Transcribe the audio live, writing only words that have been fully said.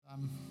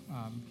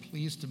I'm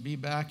pleased to be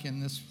back in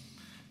this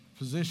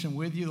position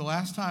with you. The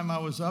last time I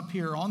was up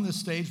here on this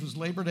stage was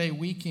Labor Day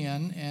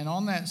weekend, and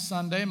on that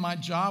Sunday, my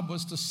job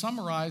was to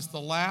summarize the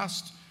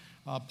last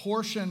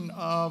portion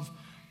of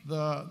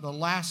the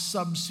last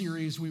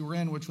sub-series we were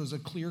in, which was a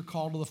clear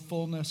call to the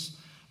fullness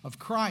of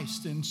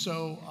Christ. And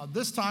so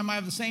this time I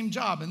have the same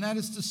job, and that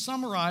is to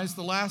summarize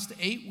the last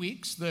 8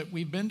 weeks that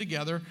we've been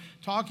together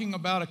talking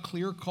about a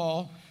clear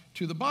call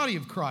to the body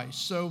of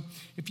Christ. So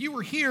if you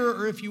were here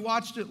or if you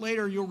watched it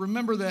later, you'll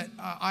remember that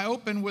I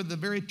opened with a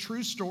very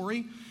true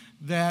story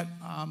that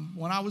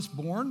when I was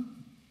born,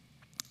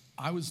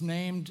 I was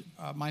named,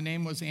 my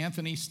name was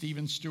Anthony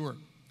Stephen Stewart.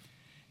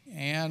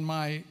 And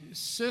my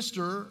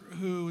sister,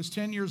 who was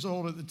 10 years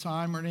old at the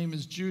time, her name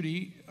is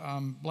Judy,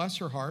 bless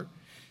her heart,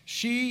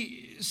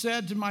 she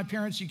said to my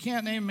parents, you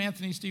can't name him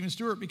Anthony Stephen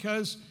Stewart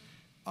because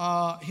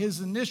his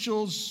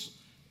initials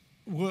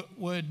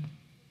would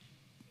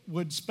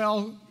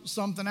spell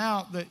something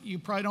out that you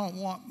probably don't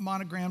want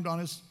monogrammed on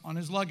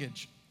his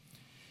luggage.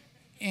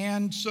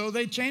 And so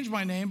they changed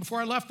my name. Before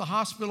I left the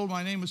hospital,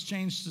 my name was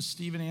changed to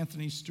Stephen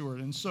Anthony Stewart.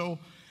 And so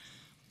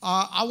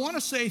I want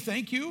to say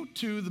thank you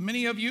to the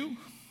many of you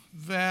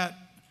that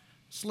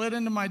slid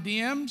into my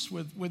DMs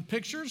with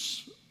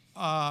pictures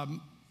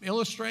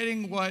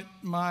illustrating what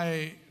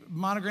my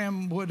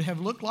monogram would have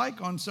looked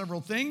like on several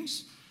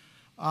things.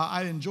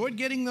 I enjoyed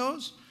getting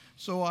those,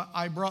 so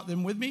I brought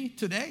them with me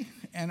today,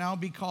 and I'll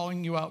be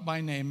calling you out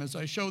by name as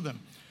I show them.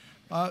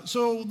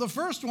 So the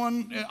first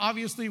one,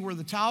 obviously, were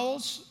the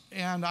towels,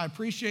 and I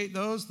appreciate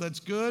those. That's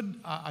good.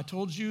 I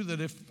told you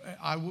that if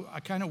I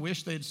kind of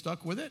wish they'd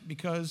stuck with it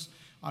because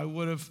I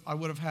would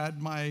have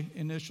had my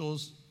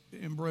initials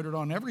embroidered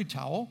on every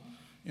towel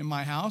in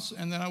my house,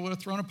 and then I would have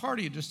thrown a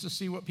party just to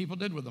see what people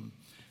did with them,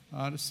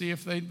 to see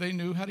if they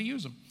knew how to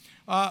use them.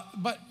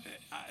 But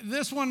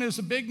this one is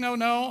a big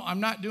no-no. I'm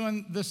not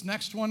doing this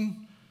next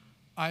one.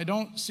 I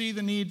don't see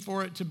the need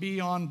for it to be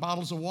on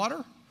bottles of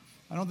water.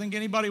 I don't think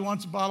anybody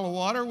wants a bottle of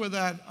water with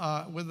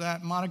that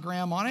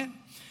monogram on it.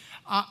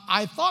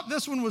 I thought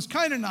this one was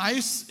kind of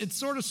nice. It's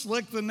sort of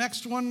slick. The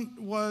next one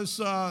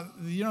was,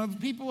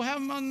 people have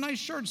them on nice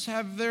shirts,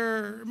 have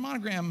their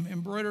monogram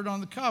embroidered on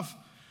the cuff.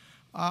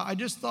 I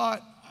just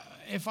thought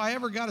if I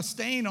ever got a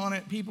stain on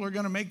it, people are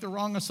going to make the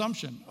wrong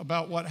assumption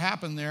about what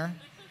happened there.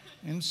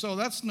 And so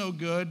that's no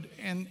good.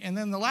 And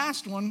then the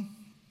last one,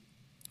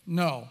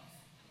 no,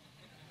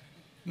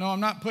 I'm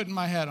not putting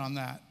my head on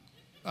that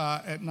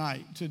at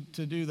night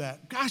to do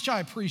that. Gosh, I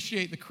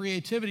appreciate the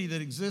creativity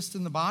that exists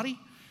in the body.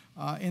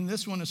 In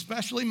this one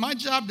especially. My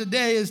job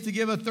today is to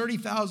give a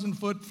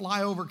 30,000-foot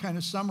flyover kind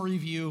of summary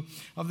view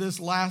of this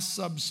last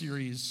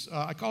sub-series.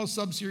 I call it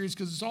sub-series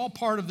because it's all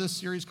part of this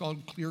series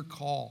called Clear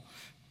Call.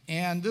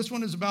 And this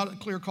one is about a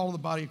clear call to the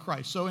body of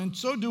Christ. So in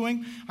so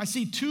doing, I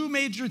see two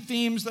major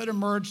themes that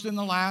emerged in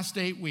the last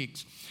 8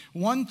 weeks.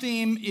 One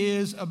theme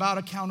is about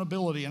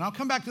accountability, and I'll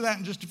come back to that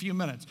in just a few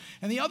minutes.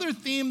 And the other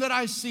theme that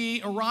I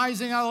see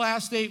arising out of the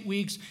last 8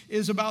 weeks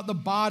is about the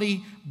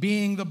body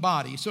being the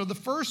body. So the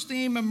first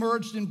theme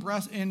emerged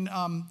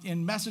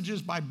in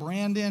messages by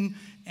Brandon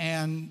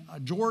and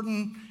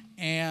Jordan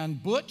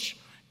and Butch,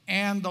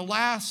 and the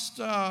last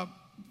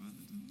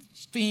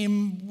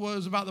theme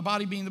was about the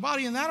body being the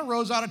body, and that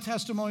arose out of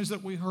testimonies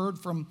that we heard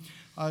from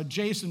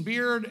Jason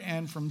Beard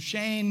and from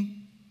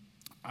Shane.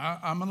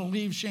 I'm going to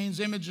leave Shane's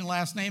image and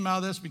last name out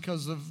of this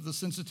because of the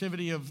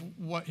sensitivity of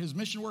what his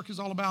mission work is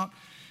all about,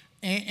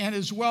 and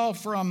as well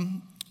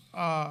from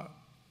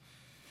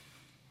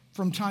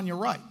Tanya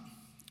Wright,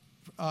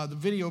 the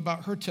video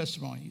about her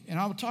testimony, and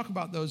I will talk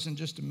about those in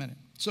just a minute.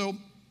 So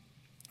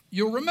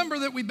you'll remember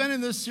that we've been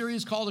in this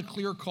series called A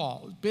Clear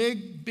Call,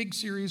 big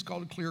series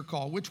called A Clear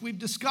Call, which we've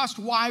discussed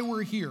why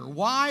we're here.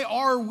 Why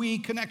are we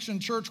Connection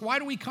Church? Why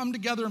do we come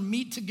together and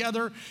meet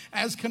together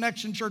as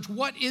Connection Church?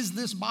 What is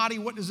this body?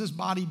 What does this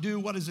body do?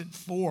 What is it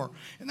for?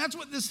 And that's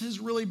what this has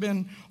really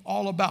been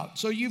all about.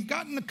 So you've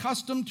gotten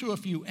accustomed to a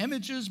few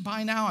images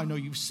by now. I know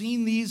you've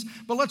seen these,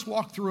 but let's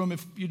walk through them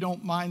if you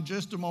don't mind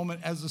just a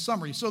moment as a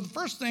summary. So the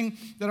first thing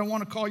that I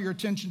want to call your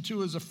attention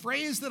to is a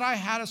phrase that I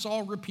had us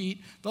all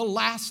repeat the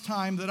last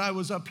time that I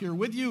was up here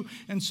with you.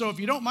 And so if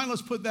you don't mind,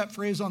 let's put that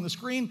phrase on the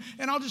screen.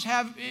 And I'll just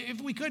have,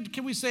 if we could,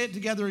 can we say it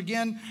together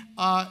again?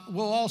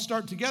 We'll all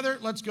start together.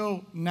 Let's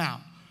go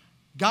now.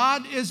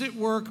 God is at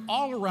work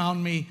all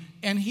around me,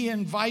 and he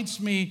invites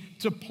me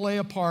to play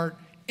a part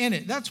in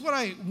it. That's what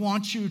I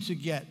want you to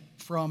get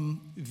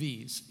from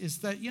these, is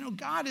that,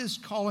 God is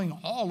calling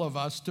all of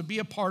us to be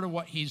a part of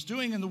what he's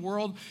doing in the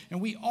world,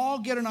 and we all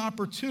get an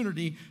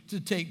opportunity to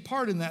take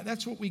part in that.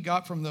 That's what we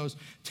got from those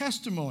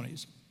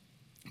testimonies.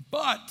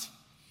 But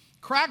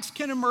cracks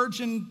can emerge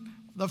in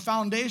the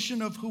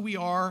foundation of who we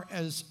are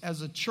as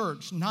a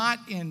church, not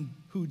in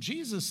who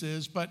Jesus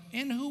is, but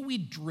in who we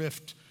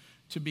drift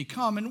to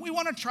become. And we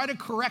want to try to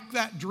correct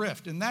that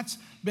drift, and that's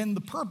been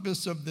the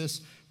purpose of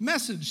this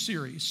message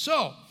series.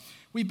 So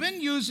we've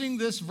been using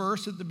this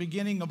verse at the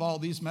beginning of all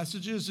these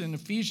messages in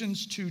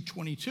Ephesians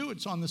 2:22.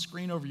 It's on the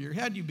screen over your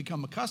head. You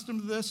become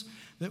accustomed to this,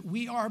 that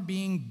we are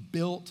being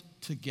built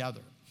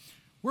together.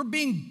 We're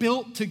being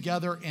built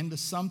together into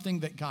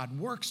something that God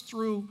works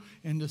through,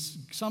 into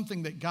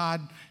something that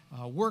God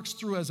works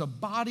through as a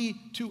body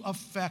to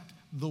affect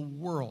the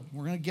world.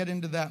 We're going to get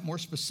into that more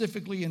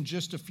specifically in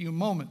just a few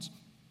moments.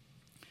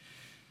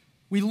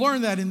 We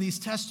learn that in these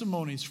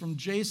testimonies from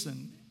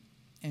Jason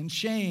and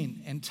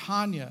Shane and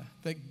Tanya,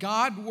 that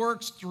God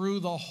works through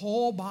the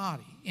whole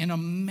body in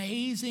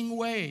amazing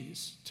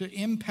ways to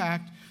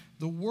impact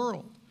the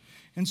world.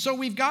 And so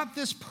we've got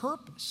this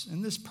purpose,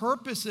 and this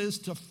purpose is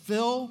to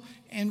fill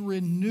and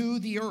renew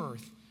the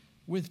earth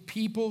with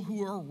people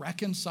who are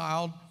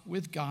reconciled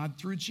with God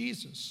through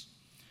Jesus.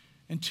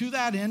 And to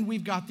that end,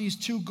 we've got these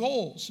two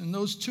goals, and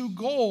those two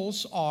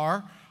goals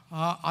are,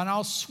 and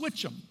I'll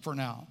switch them for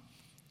now,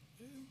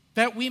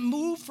 that we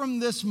move from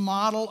this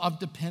model of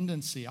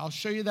dependency. I'll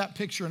show you that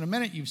picture in a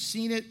minute. You've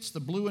seen it. It's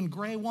the blue and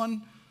gray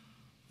one.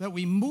 That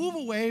we move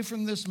away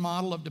from this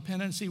model of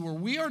dependency where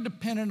we are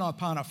dependent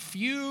upon a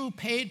few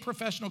paid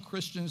professional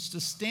Christians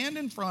to stand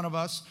in front of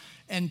us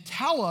and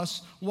tell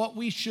us what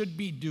we should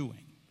be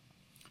doing,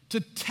 to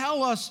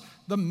tell us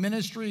the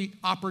ministry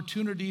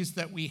opportunities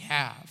that we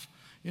have.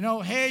 You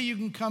know, hey, you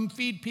can come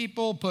feed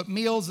people, put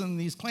meals in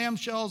these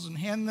clamshells and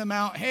hand them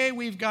out. Hey,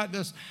 we've got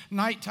this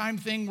nighttime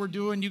thing we're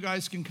doing. You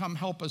guys can come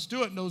help us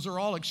do it. And those are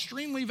all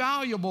extremely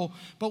valuable,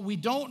 but we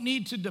don't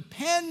need to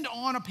depend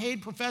on a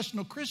paid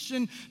professional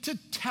Christian to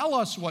tell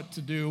us what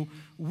to do.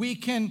 We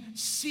can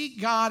seek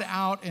God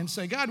out and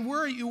say, God, where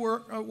are you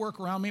work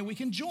around me? We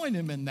can join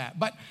him in that.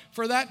 But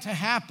for that to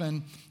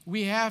happen,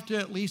 we have to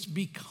at least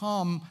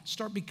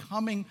start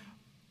becoming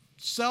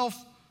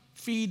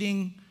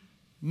self-feeding,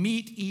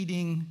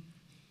 meat-eating,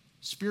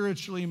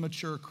 spiritually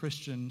mature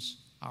Christians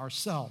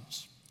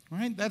ourselves,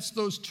 right? That's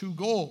those two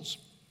goals.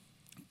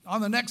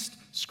 On the next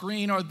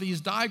screen are these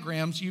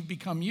diagrams you've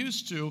become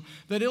used to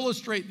that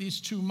illustrate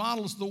these two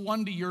models. The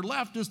one to your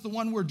left is the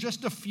one where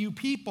just a few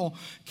people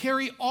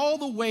carry all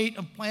the weight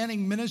of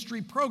planning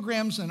ministry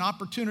programs and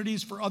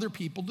opportunities for other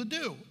people to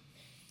do.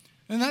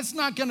 And that's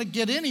not going to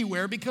get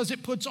anywhere because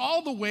it puts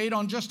all the weight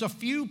on just a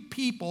few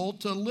people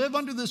to live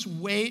under this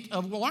weight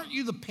of, well, aren't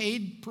you the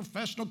paid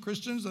professional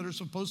Christians that are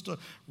supposed to,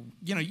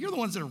 you're the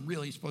ones that are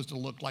really supposed to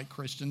look like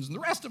Christians. And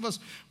the rest of us,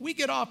 we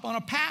get off on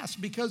a pass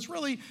because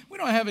really we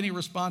don't have any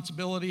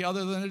responsibility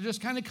other than to just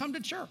kind of come to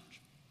church.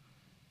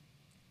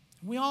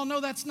 We all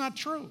know that's not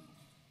true.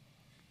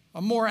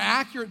 A more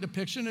accurate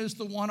depiction is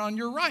the one on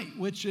your right,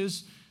 which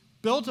is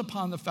built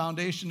upon the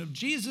foundation of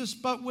Jesus,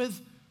 but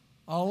with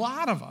a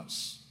lot of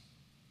us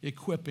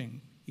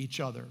equipping each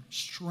other,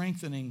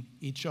 strengthening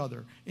each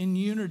other, in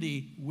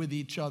unity with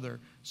each other,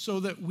 so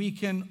that we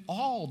can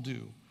all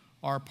do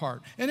our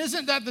part. And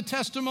isn't that the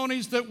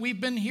testimonies that we've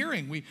been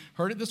hearing? We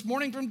heard it this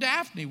morning from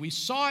Daphne. We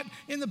saw it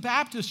in the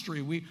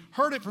baptistry. We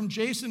heard it from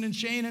Jason and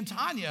Shane and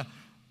Tanya.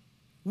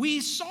 We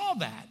saw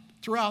that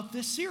throughout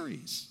this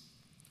series.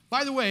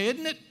 By the way,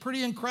 isn't it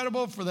pretty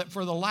incredible for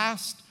the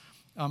last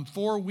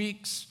 4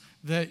 weeks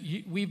that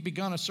we've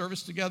begun a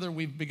service together?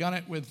 We've begun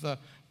it with the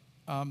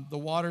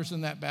waters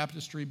in that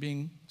baptistry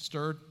being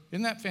stirred.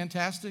 Isn't that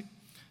fantastic?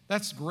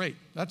 That's great.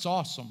 That's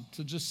awesome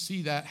to just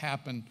see that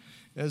happen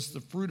as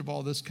the fruit of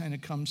all this kind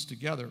of comes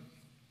together.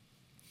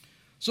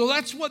 So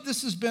that's what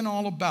this has been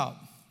all about.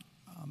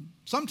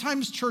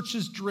 Sometimes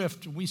churches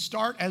drift. We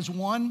start as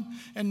one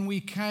and we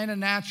kind of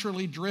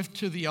naturally drift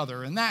to the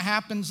other. And that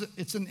happens.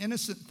 It's an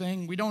innocent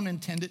thing. We don't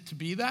intend it to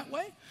be that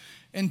way.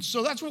 And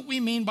so that's what we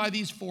mean by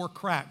these 4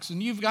 cracks.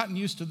 And you've gotten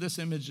used to this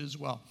image as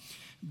well.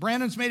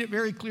 Brandon's made it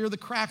very clear the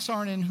cracks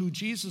aren't in who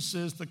Jesus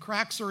is. The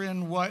cracks are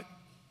in what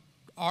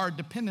our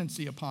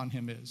dependency upon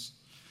him is.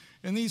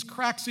 And these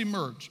cracks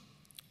emerge.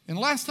 And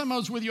last time I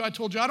was with you, I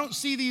told you I don't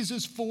see these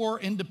as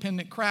 4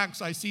 independent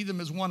cracks. I see them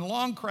as one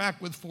long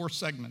crack with 4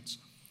 segments.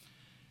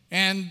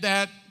 And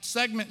that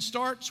segment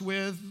starts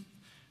with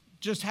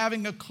just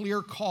having a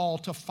clear call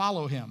to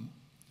follow him.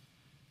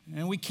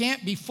 And we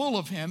can't be full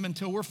of him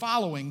until we're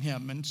following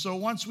him. And so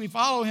once we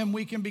follow him,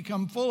 we can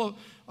become full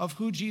of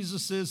who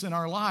Jesus is in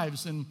our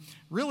lives. And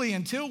really,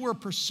 until we're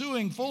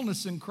pursuing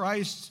fullness in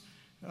Christ,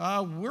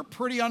 we're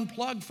pretty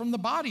unplugged from the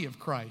body of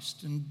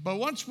Christ. But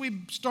once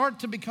we start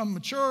to become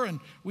mature and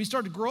we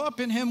start to grow up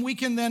in him, we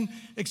can then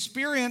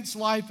experience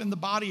life in the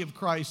body of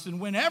Christ. And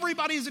when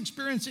everybody's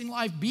experiencing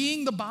life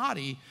being the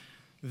body,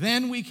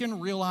 then we can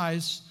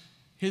realize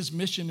his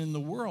mission in the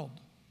world.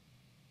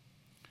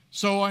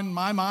 So in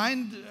my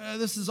mind,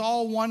 this is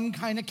all one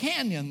kind of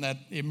canyon that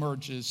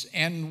emerges.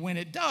 And when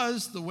it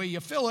does, the way you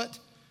fill it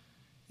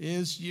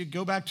is you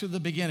go back to the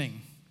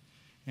beginning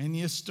and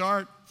you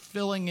start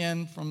filling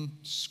in from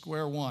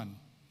square one.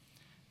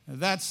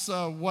 That's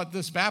what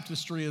this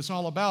baptistry is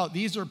all about.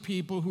 These are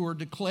people who are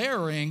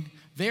declaring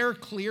their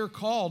clear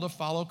call to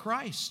follow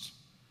Christ.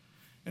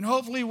 And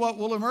hopefully what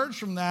will emerge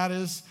from that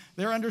is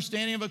their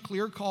understanding of a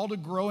clear call to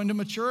grow into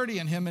maturity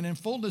in him and in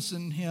fullness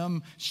in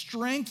him,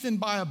 strengthened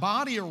by a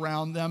body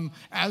around them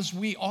as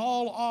we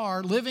all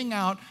are living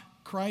out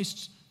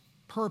Christ's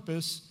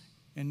purpose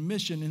and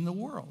mission in the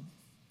world.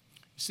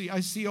 See,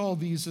 I see all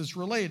these as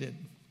related.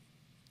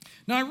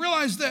 Now, I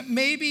realize that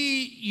maybe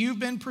you've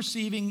been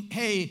perceiving,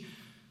 hey,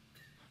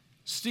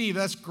 Steve,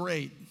 that's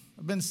great.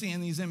 I've been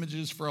seeing these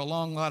images for a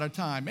long lot of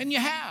time. And you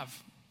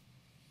have.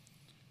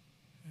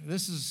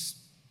 This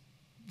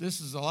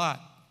is a lot.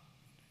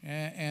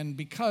 And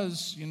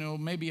because,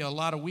 maybe a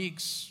lot of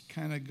weeks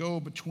kind of go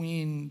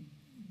between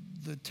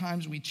the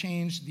times we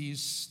change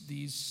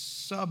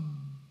these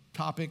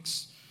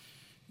subtopics,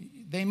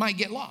 they might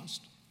get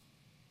lost.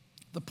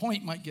 The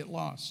point might get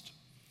lost.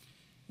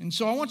 And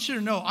so I want you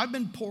to know, I've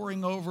been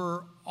poring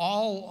over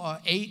all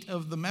 8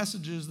 of the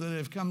messages that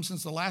have come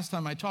since the last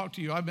time I talked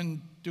to you. I've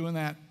been doing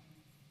that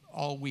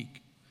all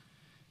week.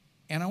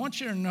 And I want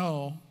you to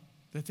know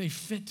that they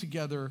fit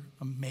together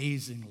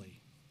amazingly.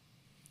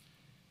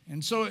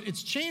 And so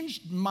it's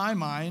changed my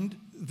mind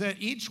that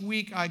each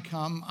week I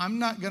come, I'm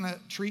not going to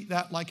treat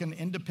that like an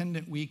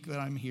independent week that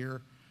I'm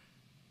here.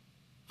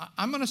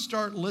 I'm going to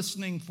start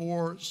listening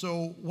for,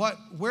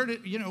 where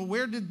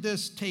did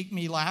this take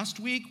me last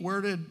week?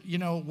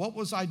 What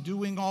was I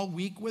doing all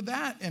week with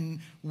that?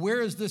 And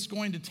where is this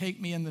going to take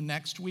me in the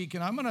next week?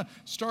 And I'm going to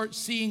start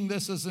seeing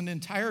this as an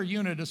entire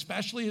unit,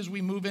 especially as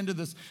we move into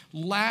this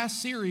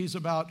last series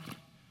about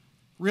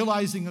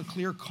realizing a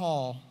clear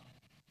call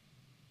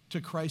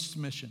to Christ's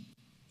mission.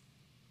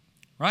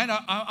 Right?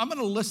 I'm going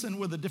to listen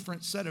with a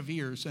different set of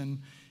ears,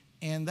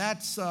 and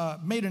that's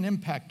made an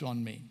impact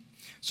on me.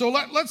 So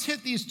let's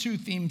hit these 2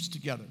 themes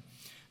together.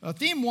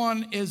 Theme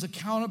 1 is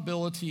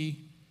accountability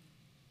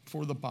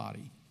for the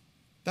body.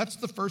 That's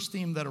the first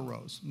theme that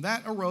arose. And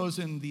that arose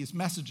in these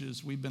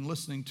messages we've been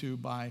listening to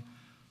by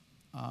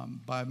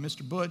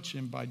Mr. Butch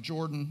and by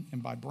Jordan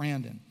and by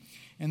Brandon.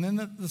 And then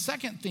the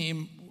second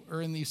theme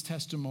are in these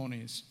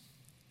testimonies.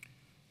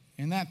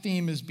 And that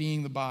theme is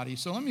being the body.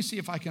 So let me see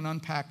if I can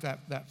unpack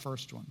that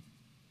first one.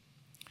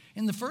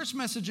 In the first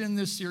message in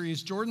this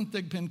series, Jordan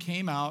Thigpen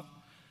came out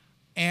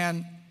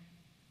and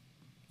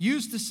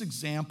used this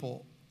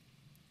example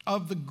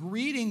of the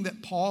greeting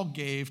that Paul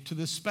gave to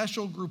this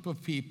special group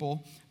of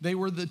people. They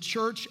were the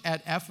church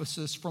at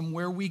Ephesus, from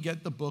where we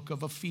get the book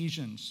of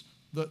Ephesians,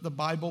 the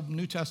Bible,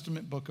 New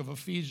Testament book of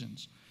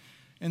Ephesians.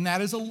 And that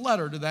is a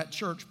letter to that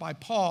church by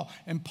Paul.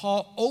 And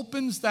Paul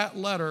opens that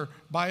letter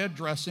by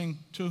addressing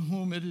to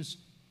whom it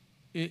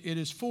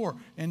is for.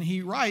 And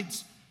he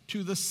writes,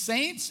 to the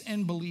saints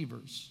and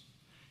believers.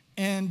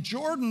 And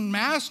Jordan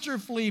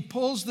masterfully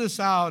pulls this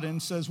out and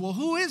says, well,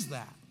 who is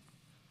that?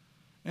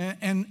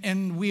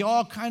 And we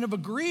all kind of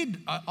agreed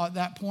at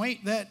that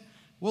point that,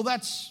 well,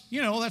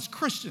 that's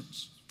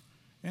Christians.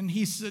 And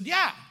he said,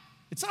 yeah,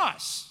 it's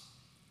us.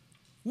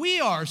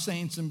 We are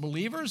saints and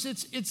believers.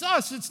 It's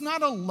us. It's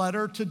not a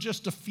letter to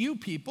just a few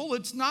people.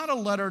 It's not a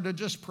letter to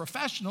just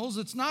professionals.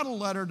 It's not a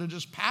letter to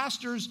just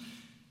pastors.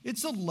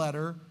 It's a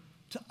letter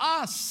to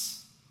us.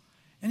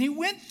 And he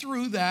went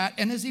through that,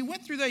 and as he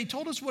went through that, he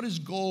told us what his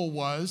goal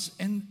was,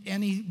 and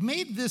he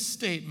made this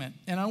statement,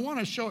 and I want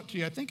to show it to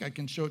you. I think I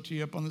can show it to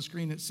you up on the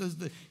screen. It says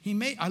that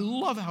I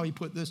love how he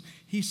put this.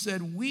 He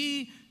said,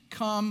 we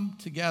come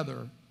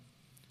together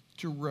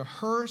to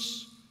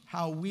rehearse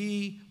how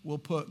we will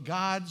put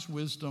God's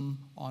wisdom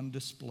on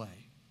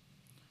display.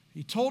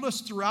 He told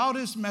us throughout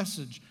his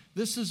message,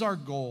 this is our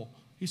goal.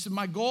 He said,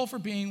 my goal for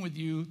being with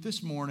you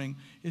this morning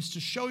is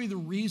to show you the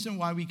reason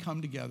why we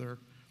come together.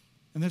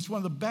 And that's one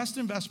of the best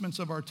investments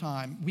of our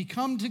time. We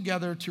come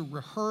together to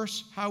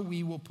rehearse how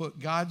we will put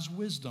God's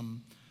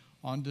wisdom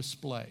on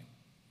display.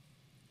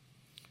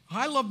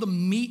 I love the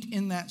meat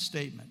in that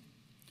statement.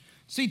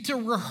 See, to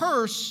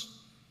rehearse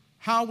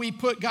how we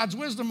put God's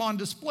wisdom on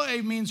display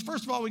means,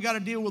 first of all, we got to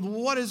deal with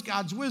what is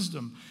God's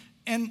wisdom.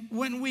 And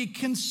when we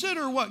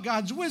consider what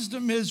God's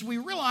wisdom is, we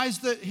realize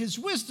that his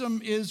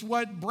wisdom is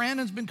what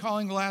Brandon's been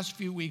calling the last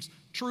few weeks,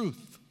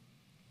 truth.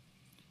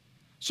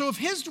 So if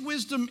his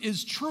wisdom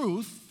is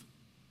truth,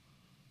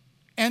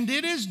 and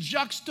it is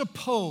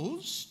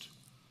juxtaposed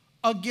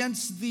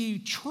against the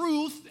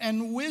truth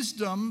and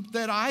wisdom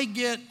that I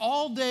get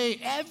all day,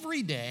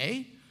 every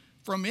day,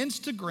 from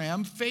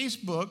Instagram,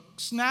 Facebook,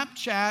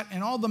 Snapchat,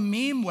 and all the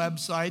meme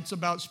websites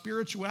about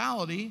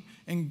spirituality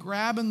and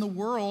grabbing the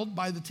world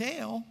by the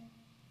tail,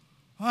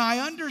 I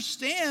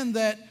understand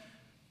that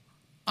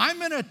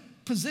I'm in a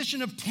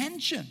position of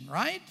tension,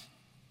 right?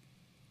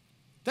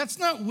 That's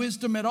not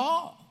wisdom at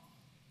all.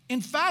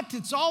 In fact,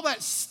 it's all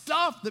that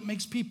stuff that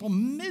makes people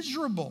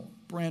miserable,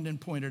 Brandon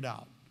pointed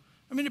out.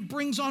 I mean, it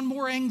brings on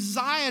more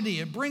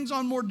anxiety. It brings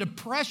on more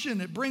depression.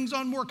 It brings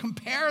on more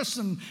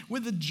comparison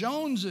with the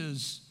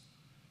Joneses.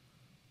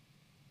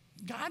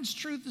 God's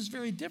truth is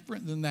very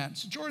different than that.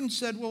 So Jordan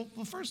said, well,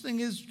 the first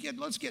thing is,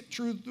 let's get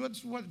truth.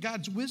 That's what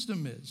God's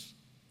wisdom is.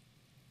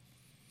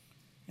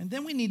 And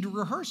then we need to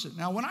rehearse it.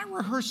 Now, when I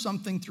rehearse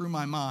something through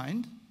my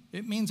mind,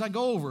 it means I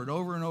go over it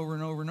over and over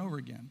and over and over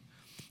again.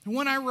 And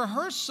when I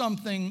rehearse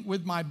something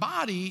with my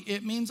body,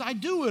 it means I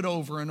do it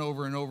over and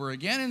over and over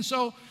again. And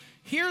so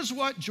here's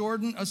what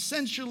Jordan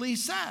essentially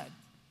said,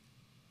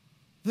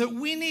 that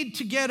we need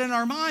to get in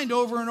our mind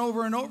over and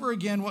over and over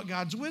again what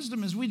God's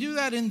wisdom is. We do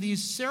that in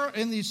these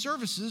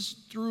services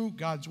through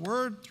God's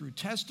word, through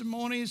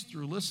testimonies,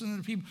 through listening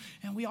to people.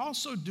 And we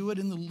also do it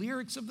in the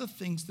lyrics of the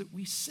things that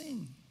we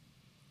sing.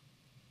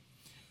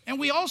 And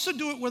we also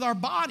do it with our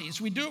bodies.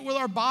 We do it with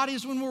our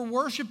bodies when we're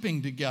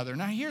worshiping together.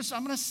 Now, I'm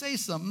going to say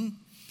something.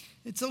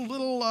 It's a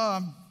little,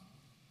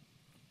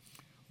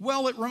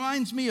 it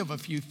reminds me of a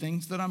few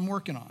things that I'm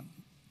working on.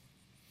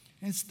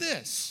 And it's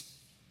this.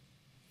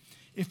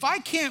 If I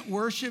can't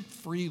worship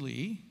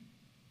freely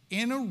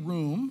in a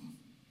room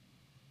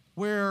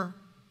where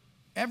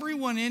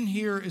everyone in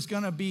here is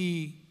going to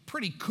be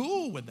pretty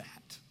cool with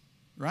that,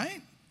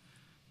 right?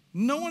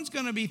 No one's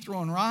going to be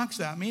throwing rocks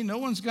at me. No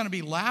one's going to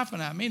be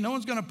laughing at me. No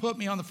one's going to put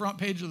me on the front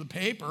page of the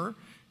paper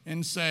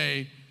and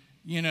say,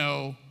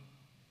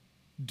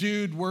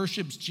 dude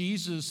worships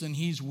Jesus and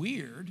he's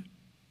weird.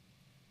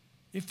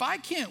 If I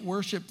can't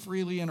worship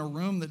freely in a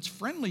room that's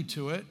friendly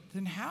to it,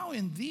 then how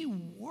in the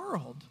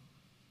world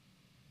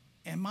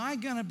am I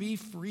going to be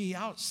free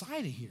outside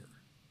of here?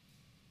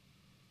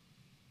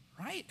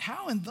 Right?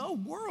 How in the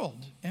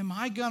world am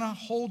I going to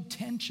hold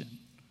tension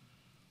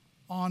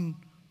on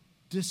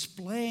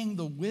displaying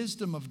the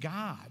wisdom of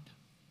God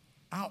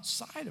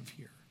outside of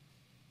here?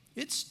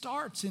 It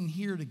starts in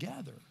here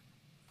together.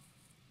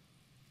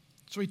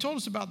 So he told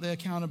us about the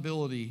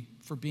accountability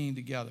for being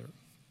together.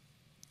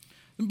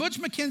 And Butch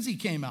McKenzie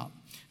came out.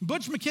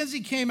 Butch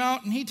McKenzie came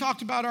out and he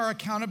talked about our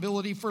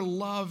accountability for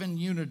love and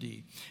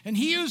unity. And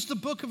he used the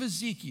book of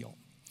Ezekiel.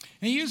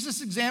 And he used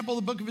this example,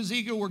 the book of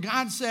Ezekiel, where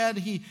God said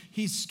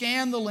he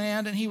scanned the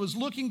land and he was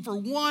looking for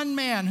one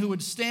man who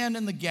would stand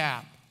in the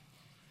gap.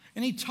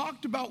 And he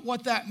talked about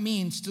what that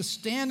means to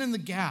stand in the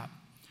gap,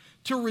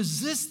 to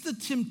resist the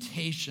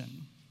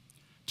temptation,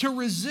 to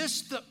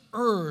resist the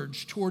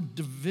urge toward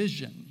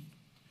division,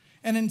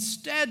 and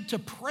instead to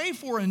pray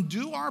for and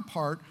do our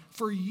part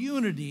for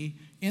unity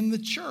in the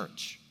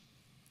church.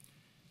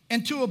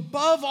 And to,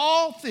 above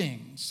all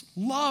things,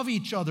 love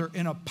each other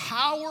in a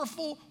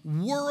powerful,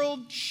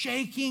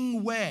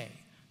 world-shaking way.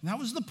 And that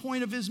was the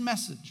point of his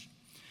message.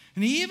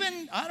 And he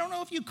even, I don't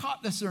know if you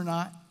caught this or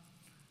not,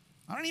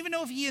 I don't even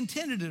know if he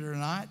intended it or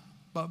not,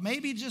 but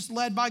maybe just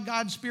led by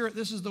God's Spirit,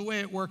 this is the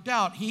way it worked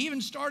out. He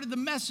even started the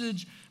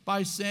message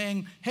by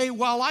saying, hey,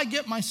 while I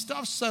get my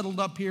stuff settled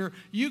up here,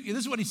 this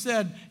is what he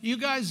said, you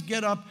guys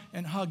get up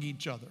and hug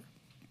each other.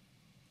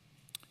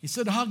 He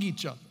said, hug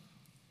each other.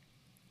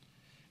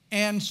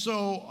 And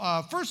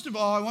so, first of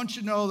all, I want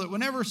you to know that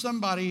whenever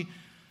somebody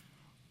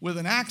with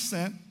an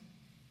accent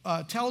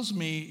tells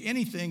me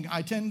anything,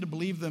 I tend to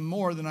believe them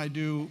more than I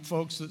do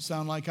folks that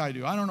sound like I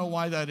do. I don't know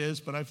why that is,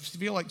 but I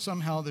feel like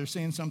somehow they're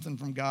saying something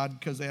from God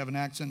because they have an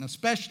accent,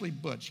 especially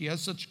Butch. He has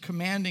such a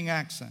commanding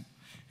accent.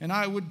 And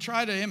I would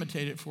try to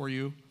imitate it for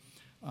you,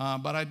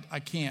 but I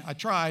can't. I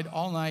tried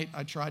all night.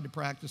 I tried to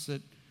practice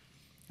it.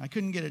 I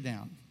couldn't get it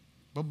down.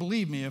 But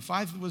believe me, if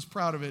I was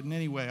proud of it in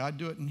any way, I'd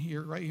do it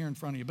right here in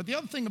front of you. But the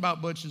other thing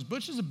about Butch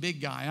is a big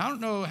guy. I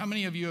don't know how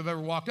many of you have ever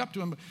walked up to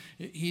him, but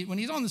when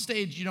he's on the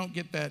stage, you don't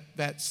get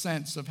that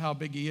sense of how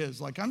big he is.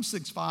 Like, I'm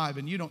 6'5",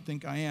 and you don't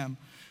think I am.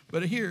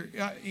 But here,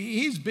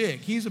 he's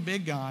big. He's a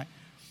big guy.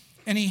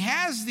 And he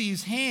has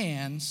these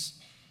hands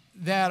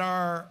that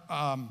are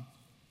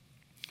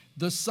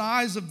the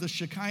size of the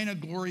Shekinah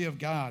glory of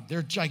God.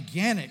 They're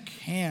gigantic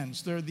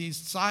hands. They're the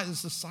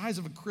size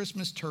of a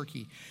Christmas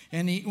turkey.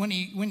 And when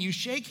you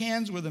shake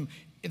hands with him,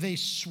 they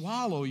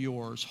swallow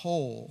yours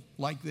whole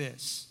like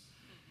this.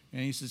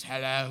 And he says,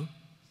 hello.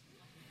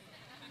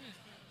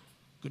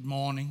 Good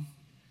morning.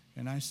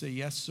 And I say,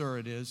 yes, sir,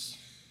 it is.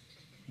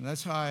 And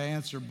that's how I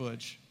answer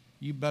Butch.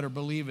 You better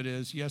believe it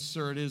is. Yes,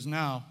 sir, it is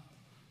now.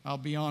 I'll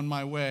be on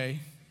my way.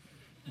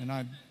 And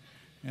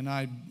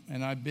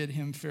I bid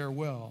him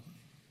farewell.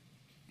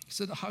 He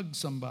said, hug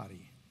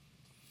somebody.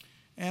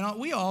 And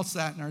we all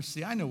sat in our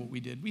seat. I know what we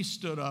did. We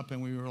stood up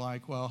and we were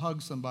like, well,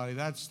 hug somebody.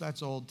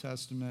 That's Old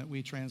Testament.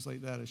 We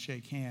translate that as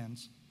shake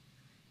hands.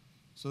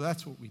 So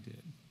that's what we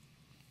did.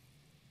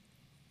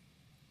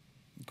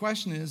 The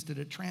question is, did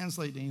it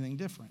translate to anything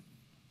different?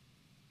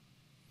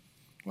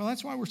 Well,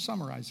 that's why we're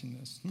summarizing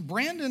this.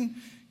 Brandon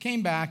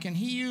came back and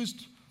he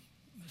used,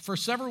 for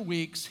several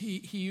weeks, he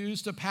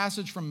used a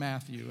passage from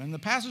Matthew. And the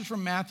passage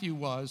from Matthew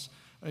was,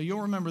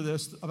 you'll remember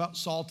this, about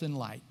salt and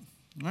light.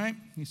 Right?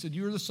 He said,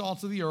 you're the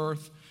salt of the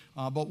earth,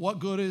 but what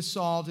good is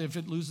salt if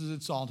it loses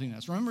its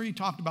saltiness? Remember, he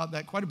talked about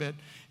that quite a bit.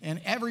 And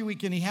every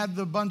weekend he had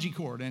the bungee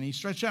cord, and he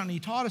stretched out, and he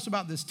taught us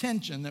about this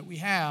tension that we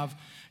have,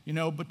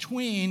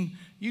 between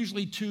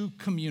usually two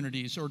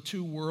communities or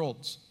two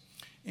worlds.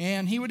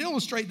 And he would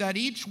illustrate that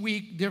each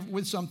week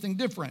with something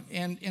different.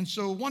 And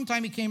so one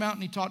time he came out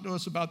and he talked to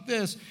us about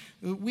this.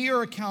 We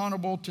are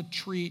accountable to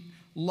treat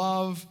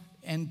love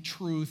and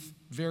truth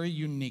very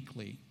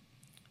uniquely.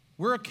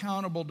 We're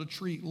accountable to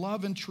treat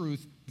love and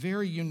truth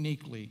very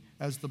uniquely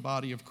as the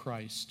body of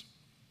Christ.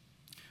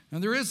 Now,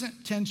 there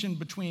isn't tension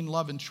between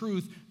love and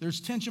truth. There's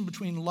tension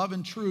between love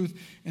and truth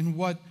and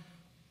what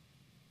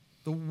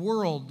the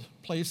world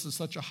places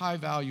such a high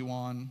value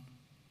on,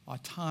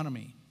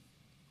 autonomy.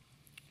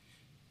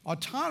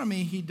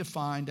 Autonomy he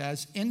defined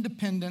as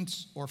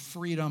independence or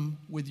freedom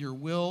with your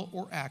will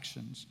or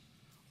actions,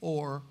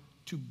 or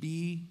to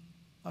be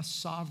a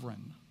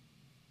sovereign.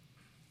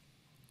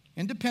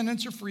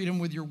 Independence or freedom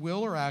with your will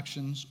or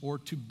actions, or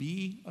to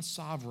be a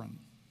sovereign.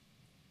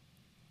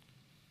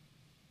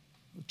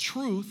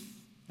 truth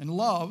and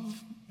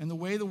love and the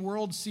way the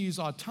world sees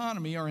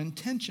autonomy are in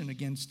tension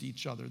against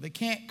each other. They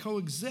can't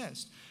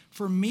coexist.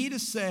 For me to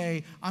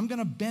say, I'm going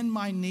to bend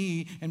my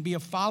knee and be a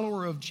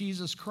follower of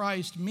Jesus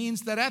Christ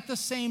means that at the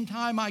same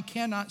time, I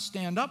cannot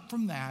stand up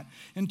from that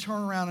and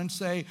turn around and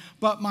say,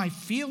 but my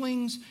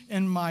feelings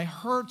and my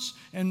hurts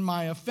and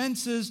my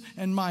offenses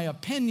and my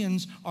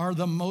opinions are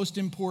the most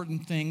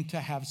important thing to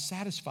have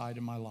satisfied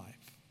in my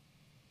life.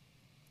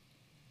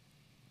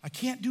 I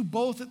can't do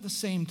both at the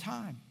same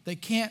time. They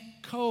can't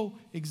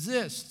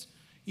coexist.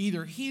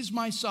 Either he's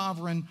my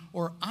sovereign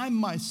or I'm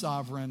my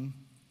sovereign.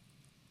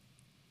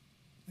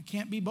 It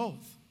can't be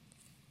both.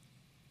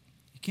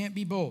 It can't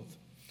be both.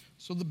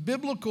 So the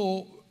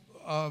biblical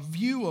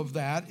view of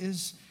that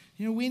is,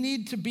 we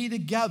need to be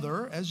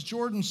together, as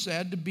Jordan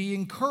said, to be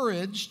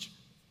encouraged,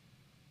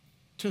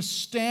 to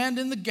stand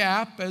in the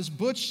gap, as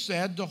Butch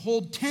said, to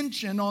hold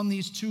tension on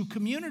these two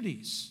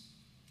communities.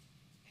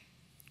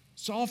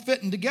 It's all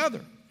fitting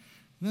together.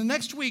 And the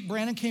next week,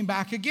 Brandon came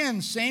back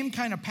again, same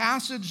kind of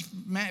passage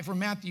from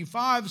Matthew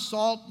 5,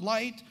 salt,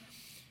 light.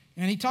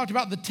 And he talked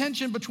about the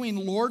tension between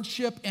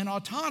lordship and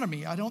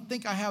autonomy. I don't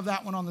think I have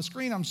that one on the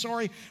screen. I'm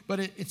sorry, but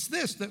it's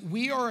this, that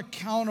we are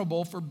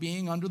accountable for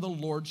being under the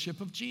lordship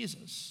of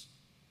Jesus.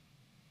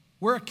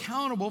 We're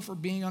accountable for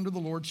being under the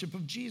lordship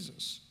of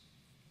Jesus.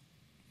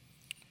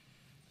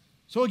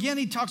 So again,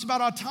 he talks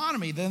about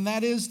autonomy. Then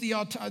that is the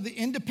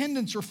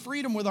independence or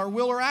freedom with our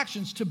will or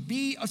actions to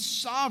be a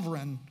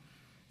sovereign.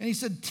 And he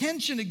said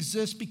tension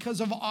exists because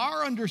of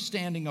our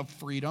understanding of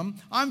freedom.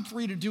 I'm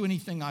free to do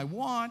anything I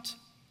want.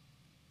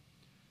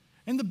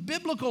 And the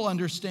biblical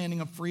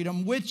understanding of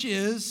freedom, which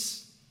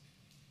is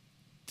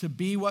to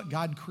be what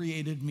God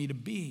created me to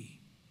be.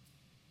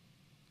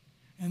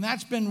 And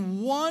that's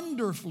been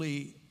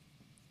wonderfully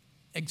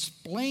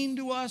explained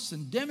to us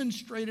and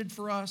demonstrated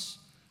for us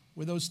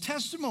with those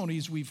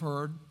testimonies we've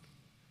heard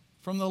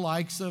from the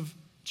likes of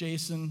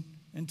Jason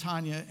and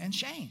Tanya and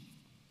Shane.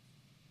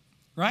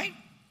 Right?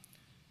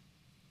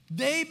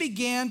 They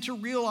began to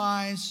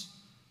realize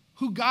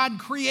who God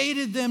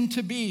created them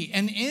to be.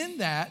 And in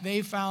that,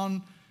 they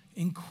found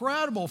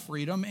incredible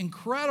freedom,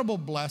 incredible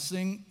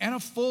blessing, and a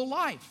full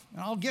life.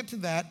 And I'll get to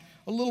that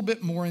a little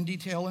bit more in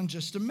detail in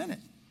just a minute.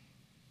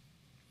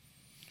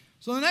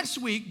 So the next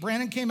week,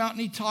 Brandon came out and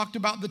he talked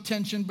about the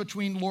tension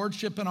between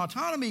lordship and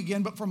autonomy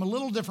again, but from a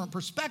little different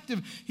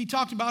perspective. He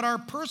talked about our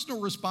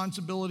personal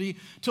responsibility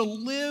to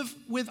live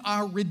with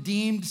our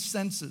redeemed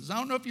senses. I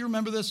don't know if you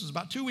remember this. It was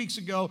about 2 weeks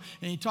ago,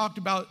 and he talked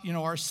about,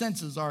 our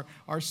senses,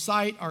 our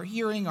sight, our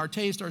hearing, our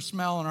taste, our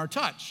smell, and our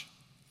touch.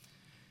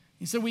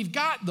 He said, we've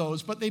got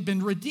those, but they've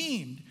been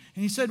redeemed.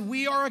 And he said,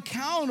 we are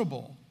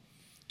accountable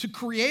to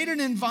create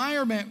an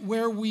environment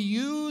where we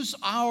use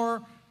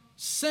our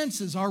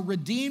senses, our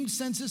redeemed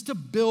senses, to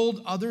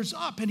build others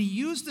up. And he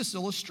used this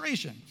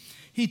illustration.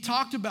 He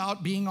talked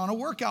about being on a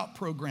workout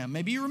program.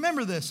 Maybe you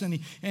remember this. And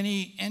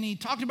he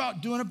talked about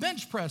doing a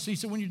bench press. He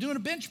said, when you're doing a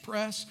bench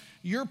press,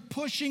 you're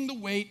pushing the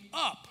weight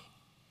up,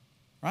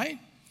 right?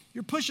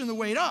 You're pushing the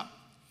weight up.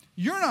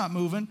 You're not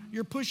moving.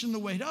 You're pushing the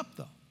weight up,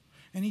 though.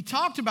 And he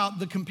talked about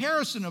the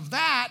comparison of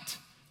that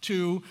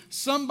to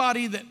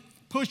somebody that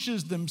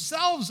pushes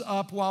themselves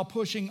up while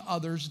pushing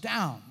others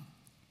down.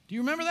 Do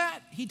you remember that?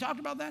 He talked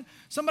about that?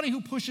 Somebody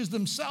who pushes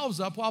themselves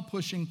up while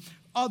pushing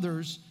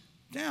others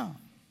down.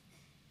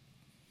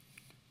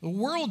 The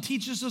world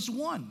teaches us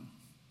one.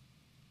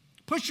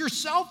 Push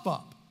yourself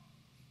up.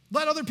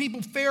 Let other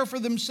people fare for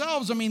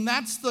themselves. I mean,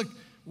 that's the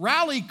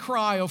rally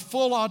cry of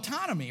full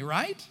autonomy,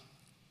 right?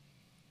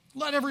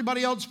 Let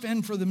everybody else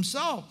fend for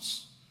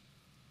themselves.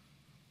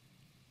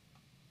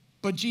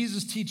 But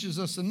Jesus teaches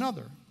us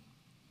another.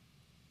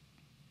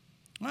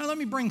 Well, let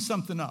me bring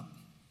something up.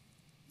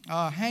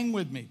 Hang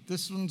with me.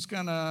 This one's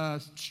going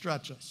to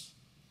stretch us.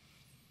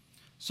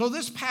 So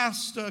this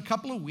past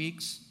couple of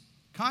weeks,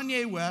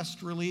 Kanye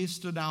West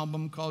released an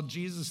album called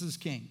Jesus is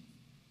King.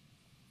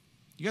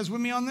 You guys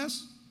with me on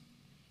this?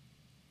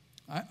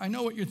 I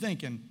know what you're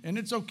thinking, and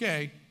it's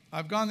okay.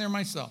 I've gone there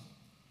myself.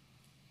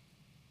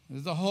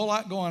 There's a whole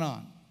lot going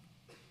on.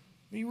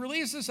 He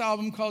released this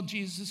album called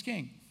Jesus is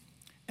King.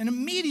 And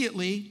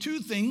immediately, two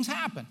things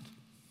happened.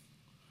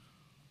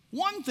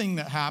 One thing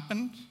that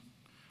happened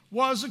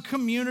was a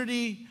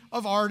community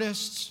of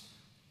artists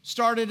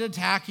started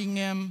attacking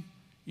him,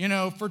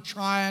 for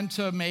trying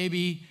to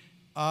maybe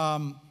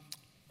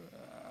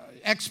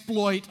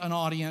exploit an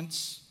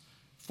audience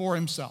for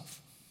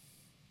himself.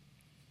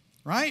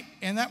 Right?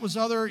 And that was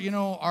other,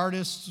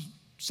 artists,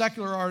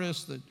 secular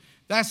artists,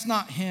 that's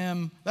not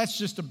him, that's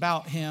just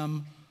about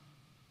him.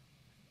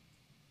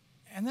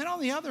 And then on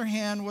the other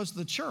hand was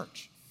the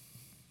church.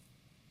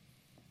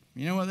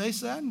 You know what they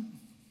said?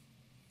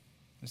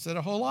 They said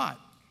a whole lot.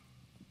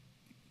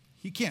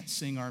 He can't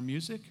sing our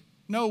music.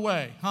 No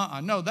way.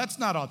 No, that's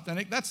not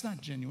authentic. That's not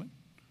genuine.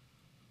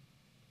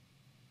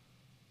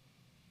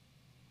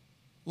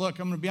 Look,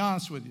 I'm going to be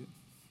honest with you.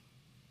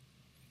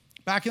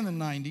 Back in the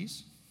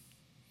 90s,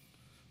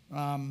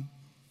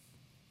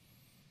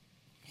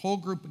 whole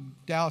group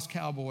of Dallas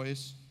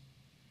Cowboys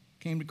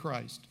came to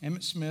Christ.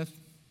 Emmitt Smith,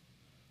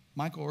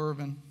 Michael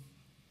Irvin,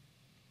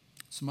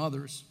 some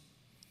others.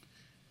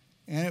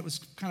 And it was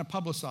kind of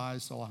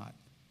publicized a lot.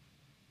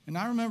 And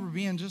I remember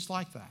being just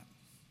like that.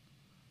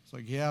 It's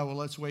like, yeah, well,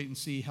 let's wait and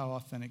see how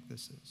authentic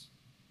this is.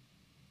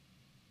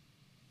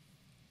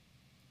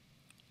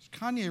 So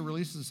Kanye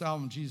releases this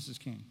album, Jesus is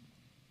King.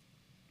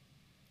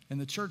 And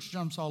the church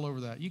jumps all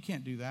over that. You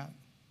can't do that.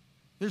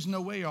 There's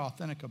no way you're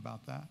authentic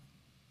about that.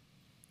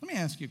 Let me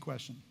ask you a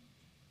question.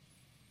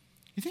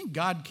 You think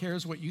God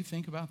cares what you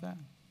think about that?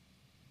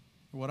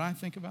 Or what I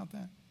think about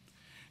that?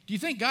 Do you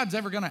think God's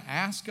ever going to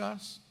ask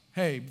us,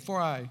 hey,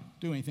 before I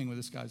do anything with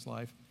this guy's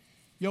life,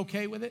 you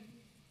okay with it?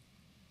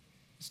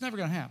 It's never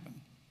going to happen.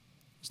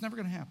 It's never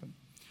going to happen.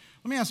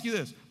 Let me ask you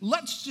this.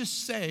 Let's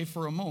just say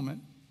for a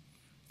moment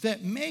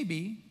that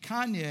maybe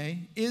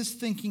Kanye is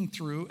thinking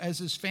through as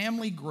his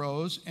family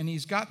grows and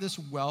he's got this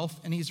wealth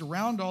and he's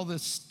around all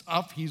this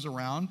stuff he's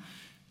around,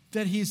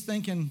 that he's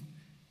thinking,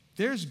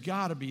 there's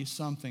got to be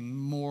something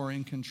more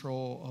in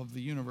control of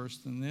the universe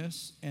than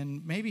this.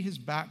 And maybe his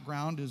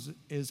background is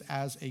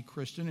as a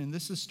Christian, and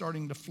this is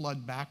starting to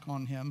flood back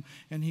on him.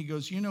 And he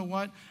goes, you know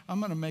what? I'm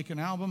going to make an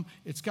album.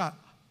 It's got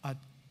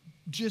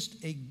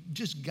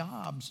just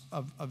gobs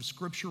of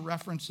scripture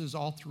references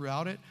all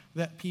throughout it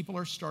that people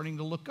are starting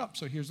to look up.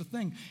 So here's the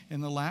thing.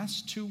 In the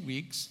last 2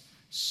 weeks,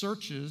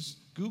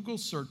 Google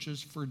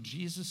searches for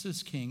Jesus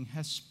is King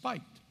has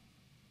spiked.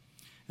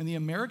 And the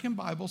American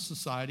Bible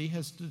Society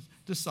has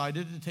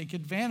decided to take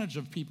advantage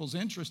of people's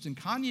interest in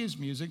Kanye's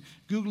music,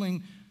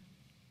 Googling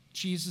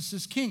Jesus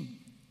is King.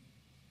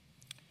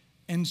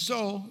 And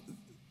so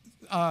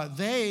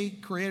they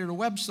created a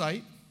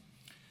website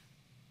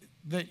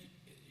that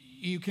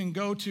you can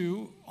go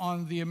to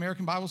on the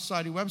American Bible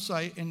Society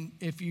website, and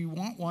if you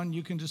want one,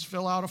 you can just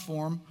fill out a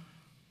form,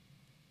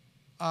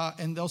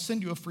 and they'll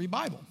send you a free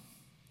Bible.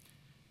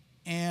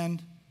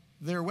 And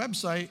their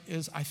website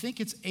is, I think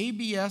it's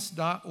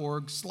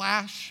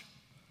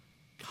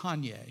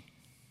abs.org/Kanye.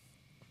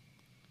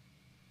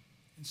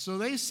 And so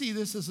they see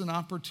this as an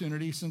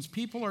opportunity. Since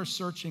people are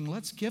searching,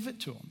 let's give it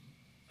to them.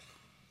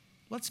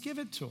 Let's give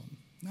it to them.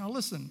 Now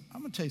listen,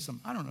 I'm going to tell you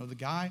something. I don't know the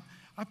guy.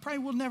 I probably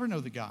will never know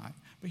the guy.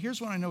 But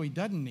here's what I know he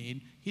doesn't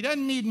need. He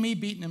doesn't need me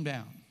beating him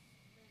down.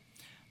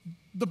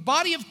 The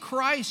body of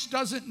Christ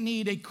doesn't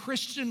need a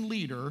Christian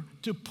leader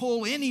to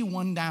pull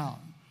anyone down.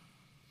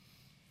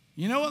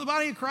 You know what the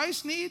body of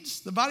Christ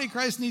needs? The body of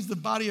Christ needs the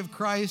body of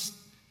Christ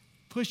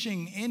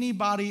pushing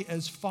anybody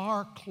as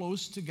far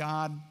close to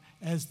God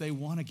as they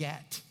want to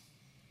get.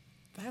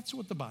 That's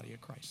what the body of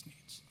Christ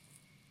needs.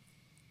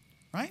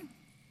 Right?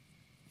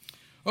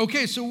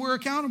 Okay, so we're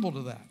accountable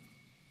to that.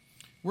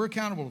 We're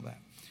accountable to that.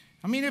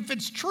 I mean, if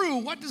it's true,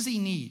 what does he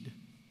need?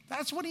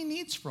 That's what he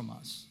needs from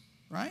us,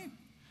 right?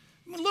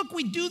 I mean, look,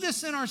 we do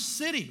this in our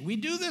city. We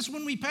do this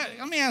when we pass.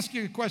 Let me ask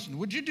you a question.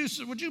 Would you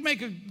just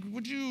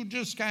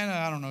kind of,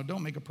 I don't know,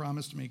 don't make a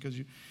promise to me because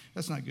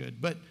that's not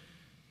good. But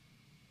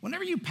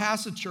whenever you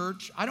pass a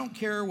church, I don't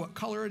care what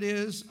color it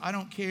is. I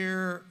don't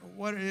care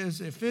what it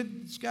is. If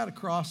it's got a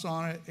cross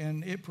on it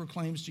and it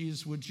proclaims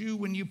Jesus, would you,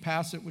 when you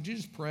pass it, would you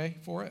just pray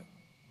for it?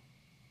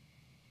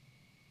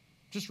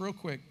 Just real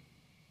quick.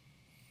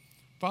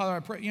 Father,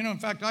 I pray, in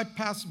fact, I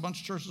pass a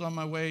bunch of churches on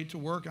my way to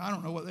work. I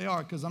don't know what they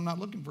are because I'm not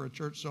looking for a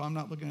church, so I'm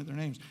not looking at their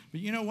names.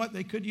 But you know what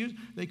they could use?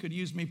 They could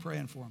use me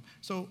praying for them.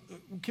 So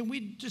can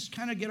we just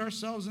kind of get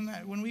ourselves in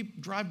that? When we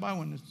drive by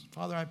one,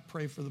 Father, I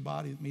pray for the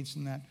body that meets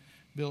in that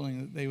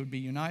building, that they would be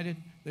united,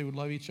 they would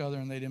love each other,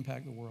 and they'd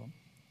impact the world.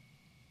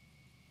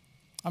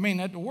 I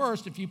mean, at the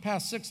worst, if you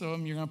pass 6 of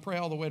them, you're going to pray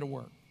all the way to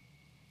work.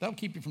 That'll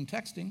keep you from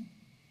texting,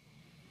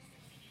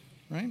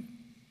 right?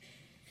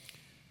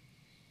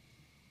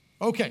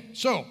 Okay,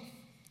 so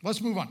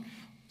let's move on.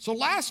 So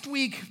last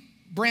week,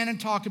 Brandon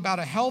talked about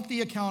a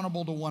healthy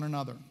accountability to one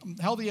another,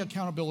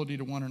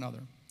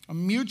 a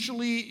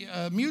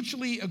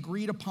mutually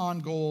agreed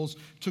upon goals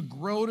to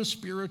grow to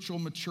spiritual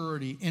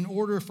maturity in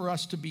order for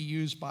us to be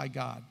used by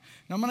God.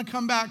 Now, I'm going to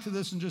come back to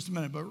this in just a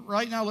minute, but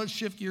right now let's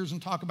shift gears and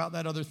talk about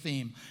that other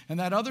theme. And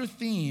that other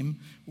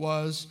theme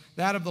was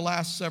that of the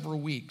last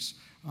several weeks,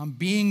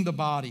 being the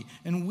body.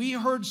 And we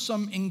heard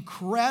some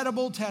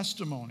incredible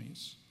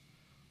testimonies.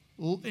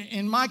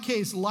 In my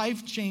case,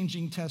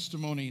 life-changing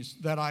testimonies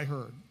that I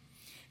heard.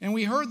 And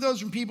we heard those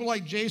from people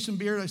like Jason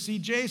Beard. I see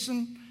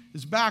Jason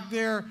is back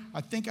there. I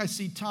think I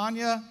see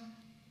Tanya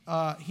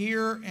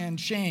here and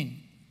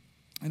Shane.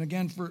 And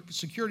again, for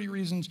security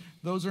reasons,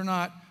 those are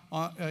not.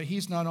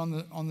 He's not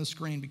on the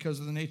screen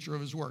because of the nature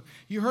of his work.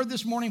 You heard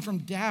this morning from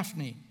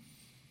Daphne.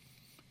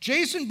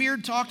 Jason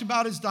Beard talked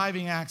about his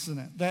diving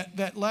accident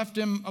that left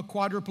him a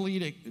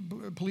quadriplegic,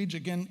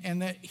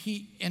 and that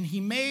he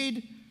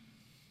made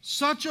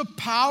such a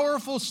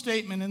powerful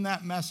statement in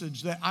that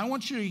message that I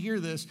want you to hear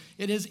this.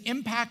 It has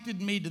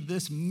impacted me to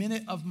this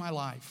minute of my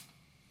life.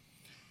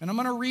 And I'm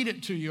going to read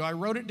it to you. I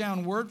wrote it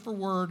down word for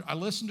word. I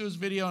listened to his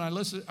video, and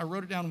I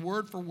wrote it down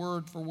word for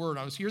word for word.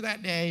 I was here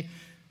that day,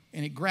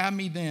 and it grabbed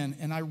me then,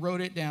 and I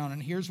wrote it down.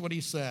 And here's what he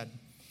said.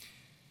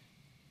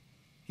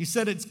 He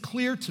said, "It's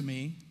clear to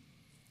me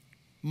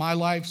my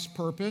life's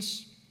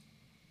purpose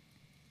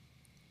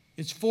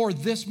It's for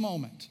this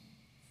moment.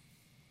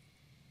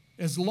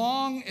 As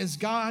long as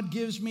God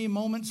gives me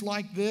moments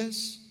like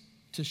this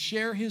to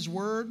share his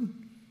word,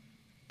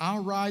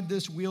 I'll ride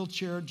this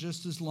wheelchair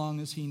just as long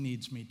as he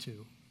needs me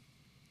to.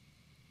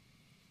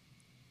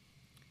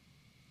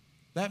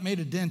 That made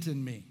a dent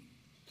in me.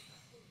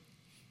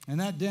 And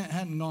that dent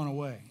hadn't gone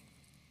away.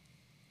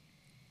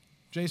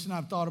 Jason,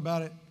 I've thought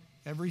about it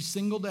every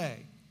single day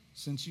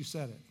since you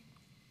said it.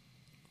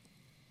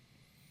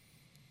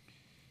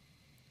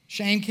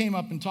 Shane came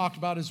up and talked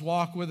about his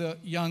walk with a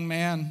young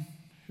man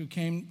who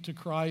came to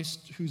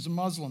Christ who's a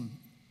Muslim.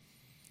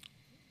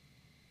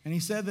 And he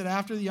said that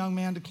after the young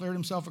man declared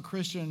himself a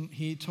Christian,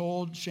 he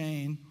told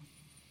Shane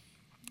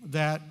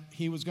that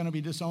he was going to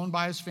be disowned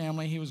by his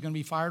family, he was going to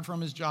be fired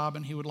from his job,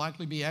 and he would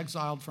likely be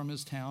exiled from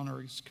his town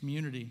or his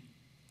community.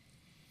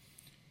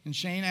 And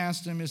Shane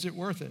asked him, is it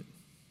worth it?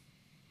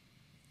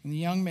 And the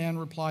young man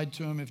replied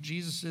to him, if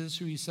Jesus is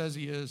who he says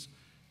he is,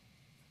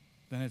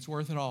 then it's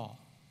worth it all.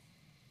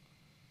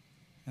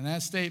 And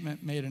that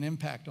statement made an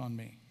impact on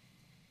me.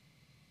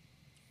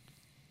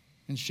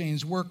 And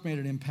Shane's work made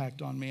an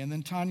impact on me. And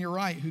then Tanya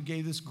Wright, who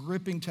gave this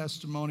gripping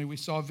testimony, we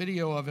saw a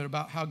video of it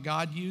about how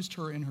God used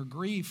her in her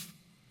grief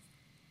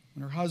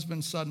when her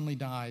husband suddenly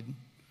died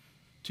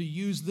to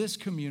use this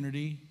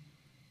community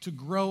to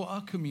grow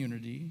a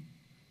community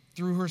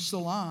through her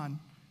salon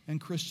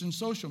and Christian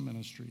social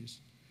ministries.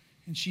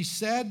 And she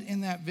said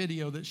in that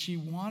video that she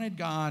wanted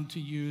God to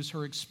use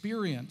her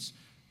experience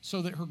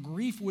so that her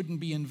grief wouldn't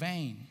be in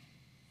vain.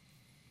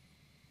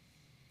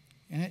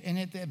 And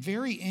at the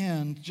very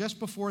end, just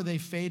before they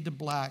fade to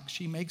black,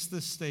 she makes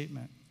this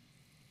statement.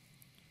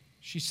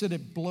 She said,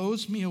 it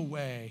blows me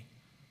away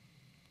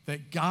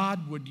that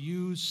God would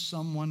use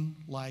someone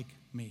like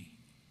me.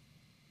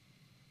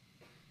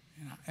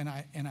 And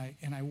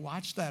I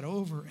watch that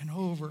over and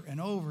over and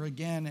over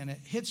again, and it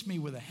hits me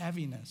with a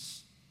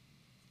heaviness.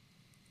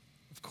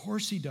 Of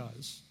course he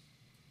does.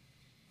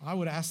 I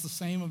would ask the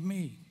same of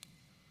me.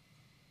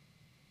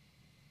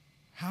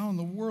 How in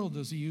the world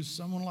does he use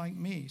someone like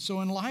me?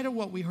 So in light of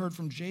what we heard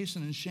from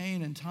Jason and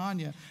Shane and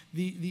Tanya,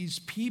 these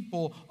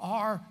people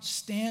are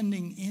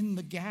standing in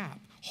the gap,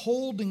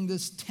 holding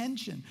this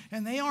tension.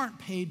 And they aren't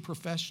paid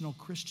professional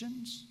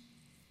Christians.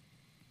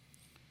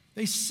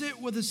 They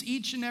sit with us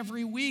each and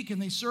every week,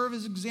 and they serve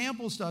as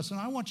examples to us. And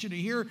I want you to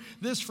hear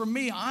this from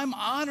me. I'm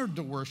honored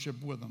to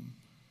worship with them.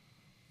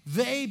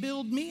 They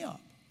build me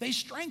up. They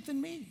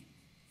strengthen me.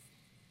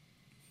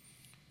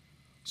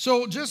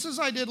 So just as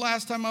I did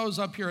last time I was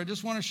up here, I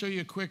just want to show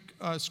you a quick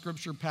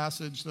scripture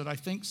passage that I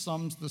think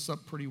sums this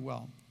up pretty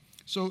well.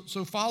 So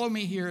follow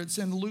me here. It's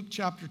in Luke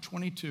chapter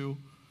 22.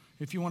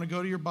 If you want to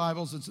go to your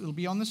Bibles, it'll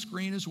be on the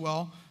screen as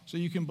well, so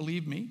you can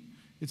believe me.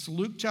 It's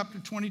Luke chapter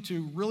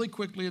 22. Really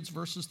quickly, it's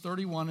verses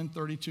 31 and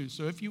 32.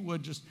 So if you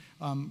would just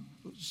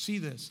see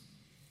this.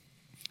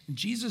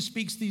 Jesus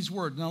speaks these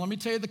words. Now let me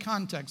tell you the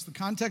context. The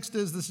context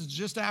is this is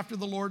just after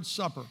the Lord's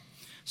Supper.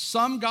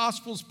 Some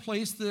Gospels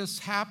place this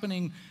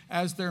happening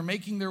as they're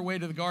making their way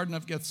to the Garden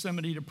of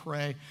Gethsemane to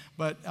pray.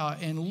 But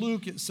in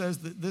Luke, it says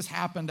that this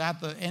happened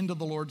at the end of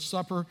the Lord's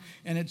Supper.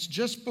 And it's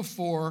just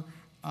before,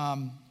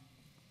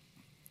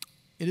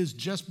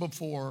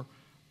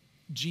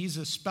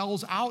 Jesus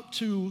spells out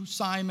to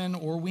Simon,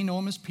 or we know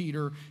him as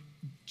Peter.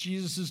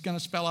 Jesus is going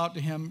to spell out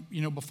to him,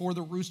 before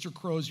the rooster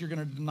crows, you're going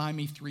to deny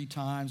me 3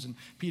 times. And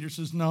Peter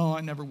says, no, I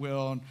never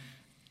will. And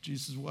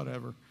Jesus says,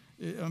 whatever.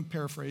 I'm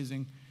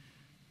paraphrasing.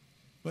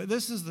 But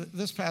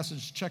this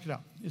passage, check it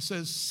out. It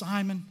says,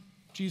 Simon,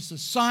 Jesus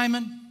says,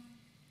 Simon,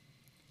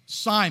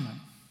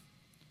 Simon,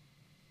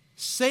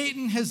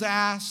 Satan has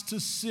asked to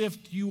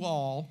sift you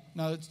all.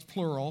 Now it's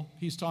plural.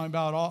 He's talking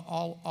about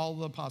all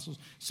the apostles.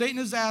 Satan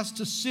has asked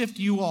to sift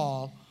you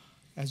all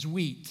as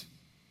wheat.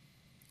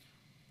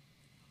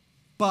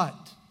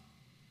 But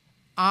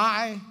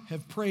I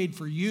have prayed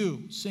for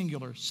you,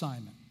 singular,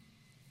 Simon,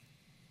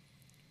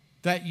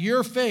 that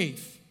your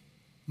faith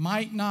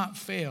might not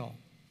fail.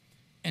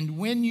 And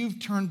when you've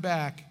turned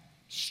back,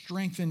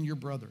 strengthen your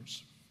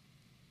brothers.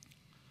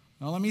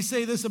 Now, let me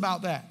say this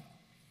about that.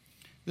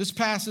 This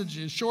passage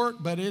is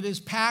short, but it is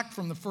packed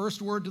from the first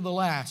word to the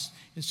last.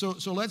 And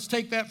so let's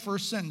take that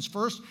first sentence.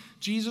 First,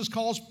 Jesus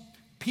calls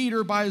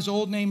Peter by his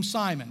old name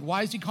Simon.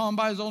 Why does he call him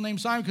by his old name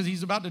Simon? Because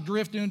he's about to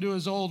drift into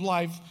his old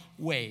life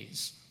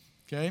ways.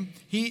 Okay?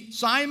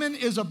 Simon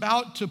is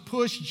about to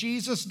push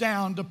Jesus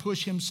down to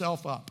push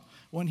himself up.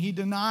 When he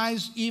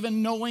denies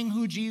even knowing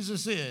who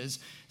Jesus is,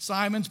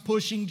 Simon's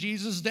pushing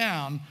Jesus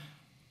down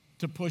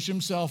to push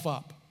himself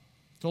up,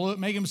 to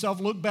make himself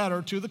look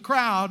better to the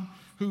crowd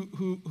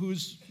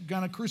who's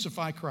going to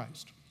crucify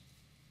Christ.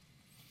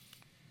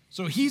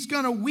 So he's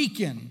going to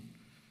weaken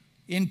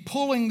in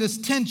pulling this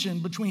tension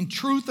between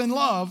truth and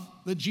love,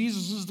 that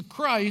Jesus is the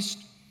Christ,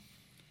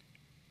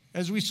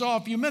 as we saw a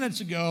few minutes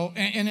ago,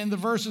 and in the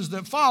verses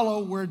that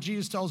follow where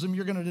Jesus tells him,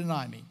 you're going to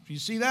deny me. You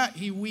see that?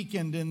 He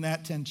weakened in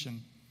that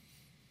tension.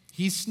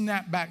 He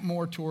snapped back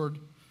more toward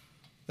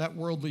that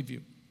worldly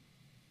view.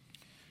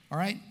 All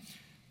right?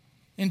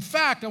 In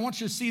fact, I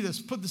want you to see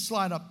this. Put the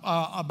slide up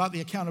about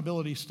the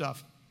accountability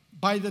stuff.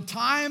 By the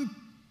time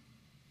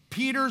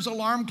Peter's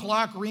alarm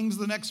clock rings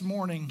the next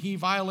morning, he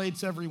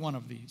violates every one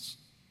of these.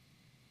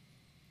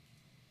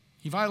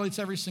 He violates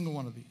every single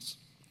one of these.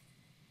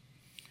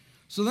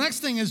 So the next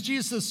thing is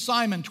Jesus says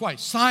Simon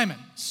twice. Simon,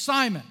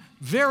 Simon.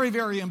 Very,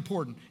 very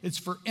important. It's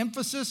for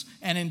emphasis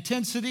and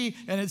intensity,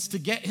 and it's to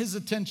get his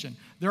attention.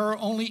 There are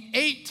only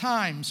 8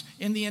 times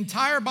in the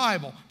entire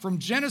Bible, from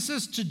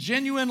Genesis to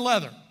genuine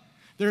leather,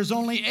 there's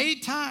only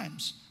 8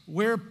 times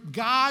where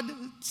God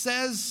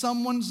says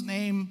someone's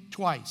name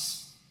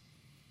twice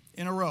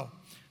in a row.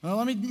 Now,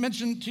 let me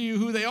mention to you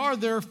who they are.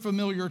 They're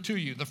familiar to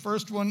you. The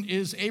first one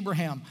is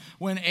Abraham.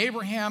 When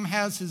Abraham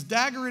has his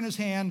dagger in his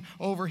hand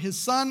over his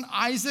son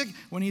Isaac,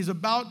 when he's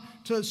about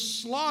to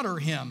slaughter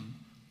him,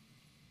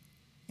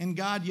 and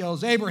God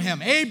yells,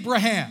 Abraham,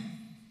 Abraham.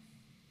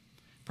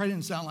 Probably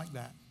didn't sound like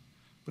that,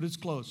 but it's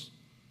close.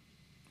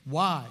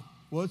 Why?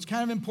 Well, it's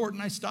kind of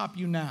important I stop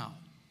you now.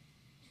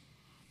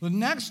 The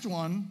next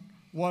one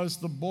was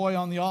the boy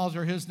on the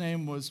altar. His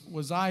name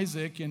was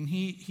Isaac, and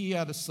he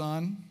had a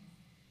son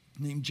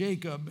named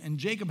Jacob, and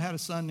Jacob had a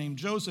son named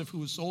Joseph who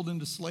was sold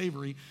into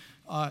slavery.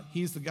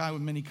 He's the guy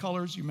with many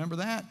colors. You remember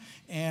that?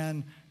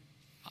 And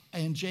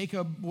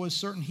Jacob was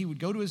certain he would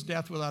go to his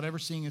death without ever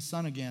seeing his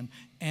son again.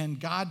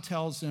 And God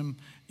tells him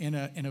in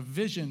a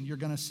vision, you're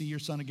going to see your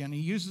son again.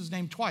 He uses his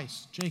name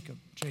twice, Jacob,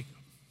 Jacob.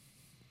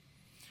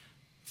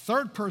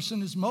 Third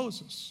person is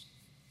Moses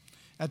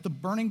at the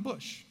burning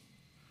bush.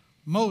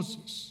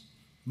 Moses,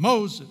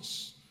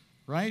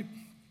 right?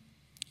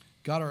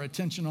 Got our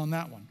attention on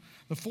that one.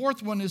 The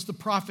fourth one is the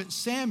prophet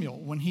Samuel,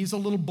 when he's a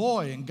little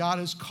boy and God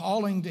is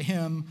calling to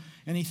him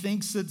and he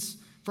thinks it's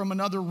from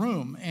another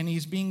room and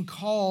he's being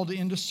called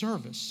into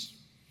service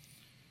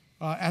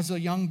as a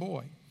young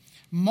boy.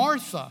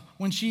 Martha,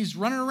 when she's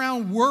running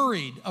around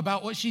worried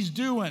about what she's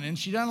doing and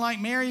she doesn't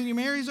like Mary.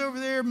 Mary's over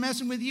there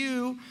messing with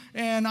you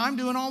and I'm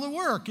doing all the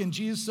work. And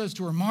Jesus says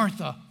to her,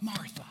 Martha,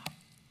 Martha,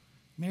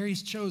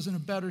 Mary's chosen a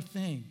better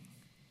thing.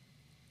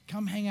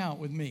 Come hang out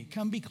with me.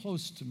 Come be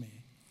close to me.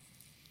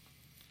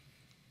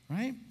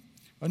 Right?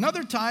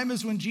 Another time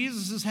is when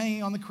Jesus is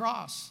hanging on the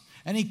cross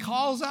and he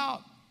calls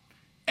out,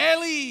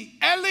 Eli,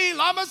 Eli,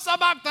 lama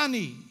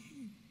sabachthani.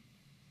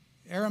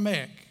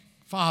 Aramaic,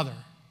 Father,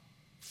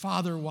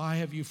 Father, why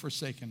have you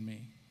forsaken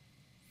me?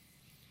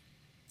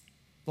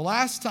 The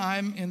last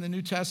time in the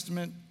New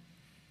Testament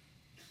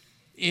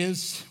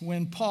is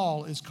when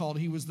Paul is called.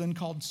 He was then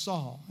called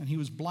Saul, and he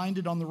was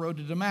blinded on the road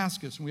to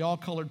Damascus. And we all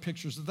colored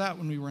pictures of that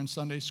when we were in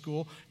Sunday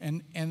school.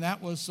 And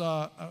that was,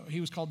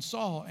 he was called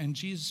Saul, and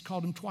Jesus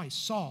called him twice.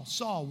 Saul,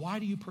 Saul, why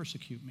do you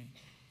persecute me?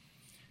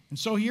 And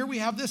so here we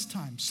have this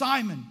time,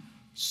 Simon,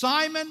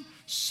 Simon,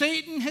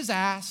 Satan has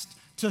asked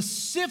to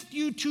sift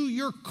you to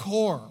your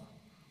core,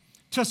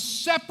 to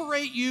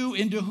separate you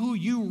into who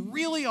you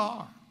really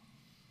are.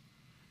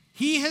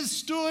 He has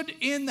stood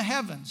in the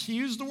heavens. He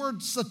used the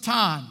word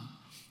Satan.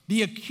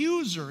 The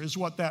accuser is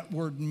what that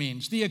word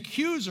means. The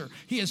accuser.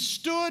 He has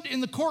stood in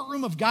the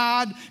courtroom of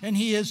God and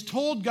he has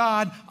told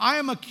God, I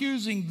am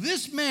accusing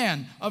this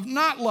man of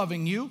not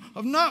loving you,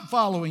 of not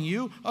following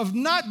you, of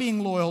not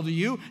being loyal to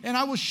you, and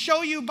I will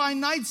show you by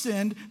night's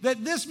end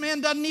that this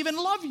man doesn't even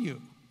love you.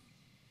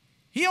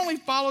 He only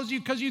follows you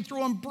because you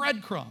throw him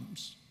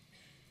breadcrumbs.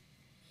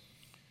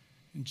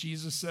 And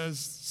Jesus says,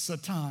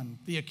 Satan,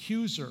 the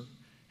accuser,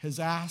 has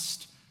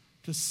asked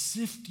to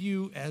sift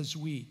you as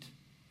wheat.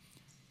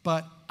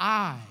 But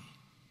I,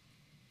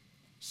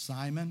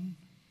 Simon,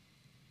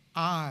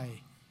 I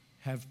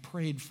have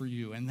prayed for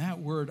you. And that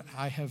word,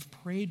 I have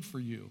prayed for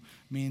you,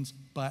 means,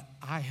 but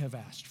I have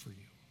asked for you.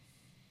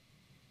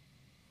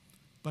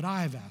 But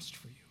I have asked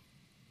for you.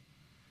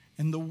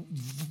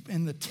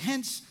 And the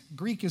tense,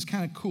 Greek is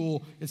kind of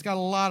cool. It's got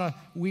a lot of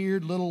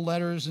weird little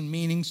letters and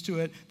meanings to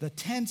it. The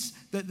tense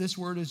that this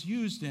word is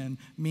used in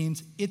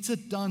means it's a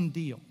done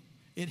deal.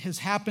 It has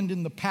happened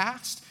in the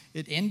past.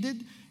 It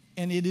ended.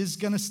 And it is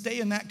going to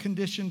stay in that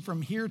condition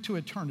from here to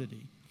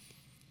eternity.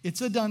 It's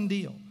a done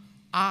deal.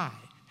 I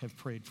have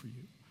prayed for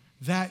you,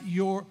 that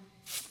your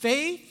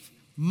faith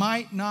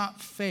might not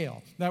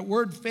fail. That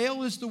word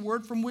fail is the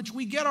word from which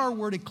we get our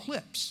word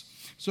eclipse.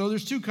 So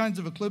there's 2 kinds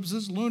of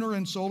eclipses, lunar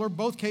and solar.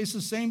 Both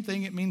cases, same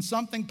thing. It means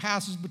something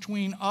passes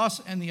between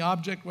us and the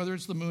object, whether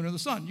it's the moon or the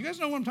sun. You guys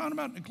know what I'm talking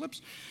about, an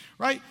eclipse?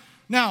 Right?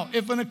 Now,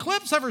 if an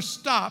eclipse ever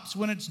stops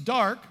when it's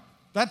dark,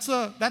 that's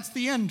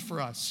the end for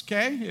us,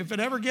 okay? If it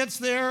ever gets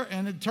there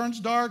and it turns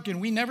dark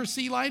and we never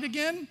see light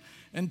again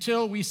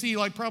until we see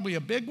like probably a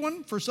big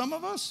one for some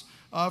of us,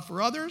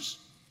 for others.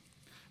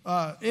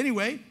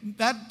 Anyway,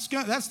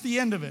 that's the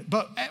end of it.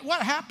 But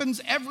what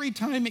happens every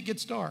time it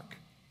gets dark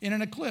in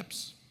an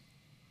eclipse?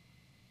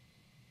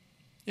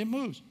 It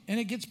moves and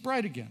it gets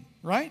bright again,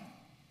 right?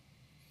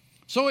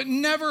 So it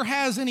never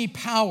has any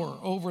power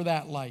over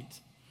that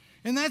light.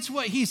 And that's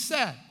what he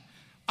said.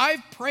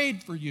 I've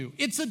prayed for you.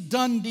 It's a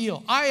done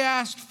deal. I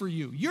asked for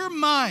you. You're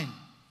mine.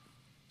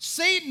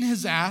 Satan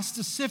has asked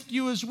to sift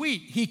you as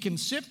wheat. He can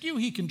sift you,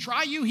 he can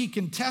try you, he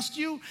can test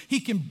you, he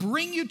can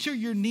bring you to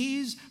your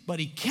knees, but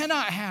he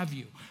cannot have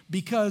you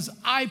because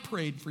I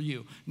prayed for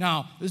you.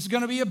 Now, this is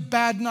going to be a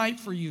bad night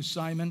for you,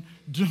 Simon.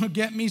 Don't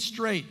get me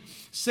straight.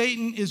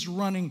 Satan is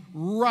running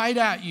right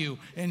at you,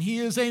 and he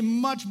is a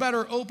much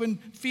better open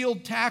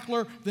field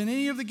tackler than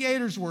any of the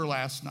Gators were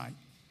last night.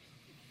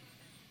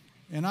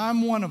 And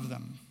I'm one of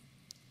them.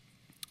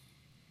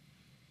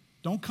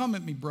 Don't come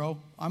at me, bro.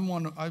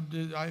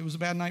 It was a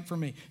bad night for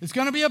me. It's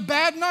going to be a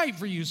bad night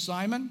for you,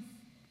 Simon.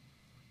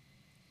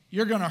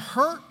 You're going to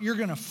hurt. You're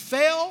going to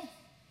fail.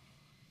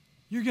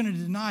 You're going to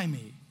deny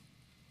me.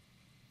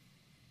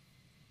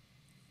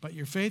 But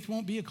your faith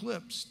won't be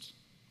eclipsed.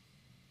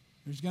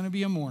 There's going to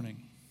be a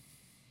morning.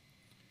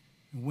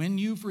 When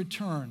you've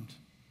returned,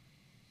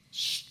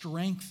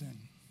 strengthen.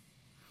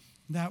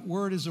 That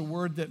word is a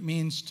word that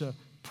means to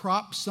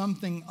prop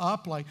something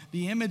up. Like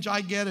the image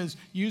I get is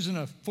using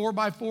a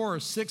 4x4 or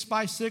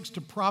 6x6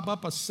 to prop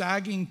up a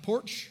sagging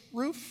porch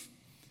roof,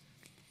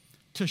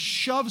 to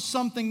shove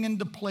something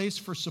into place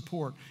for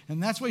support.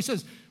 And that's what he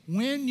says,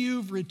 when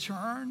you've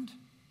returned,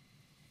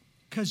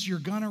 because you're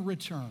going to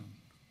return,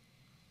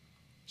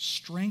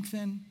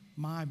 strengthen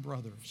my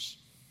brothers.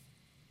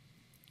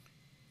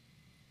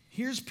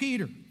 Here's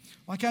Peter.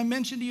 Like I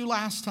mentioned to you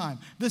last time,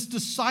 this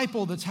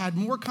disciple that's had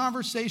more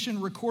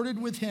conversation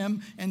recorded with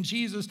him and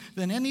Jesus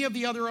than any of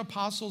the other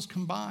apostles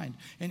combined.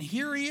 And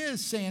here he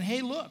is saying,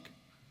 hey, look,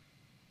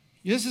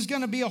 this is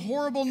going to be a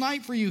horrible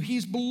night for you.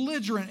 He's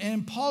belligerent and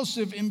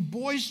impulsive and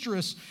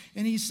boisterous,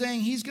 and he's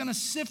saying he's going to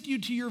sift you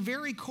to your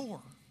very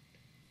core.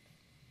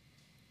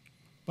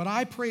 But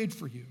I prayed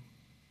for you.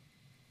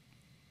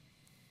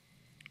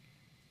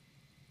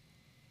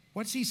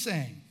 What's he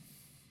saying?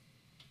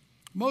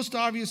 Most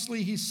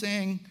obviously, he's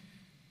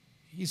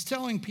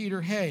telling Peter,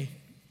 hey,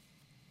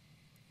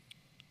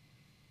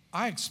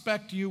 I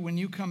expect you when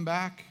you come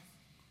back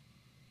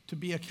to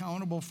be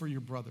accountable for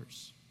your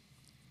brothers.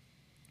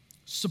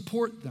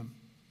 Support them.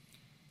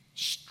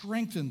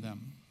 Strengthen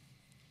them.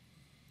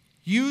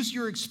 Use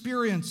your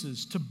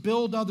experiences to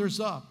build others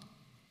up.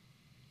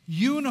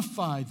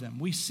 Unify them.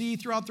 We see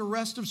throughout the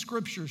rest of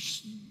Scripture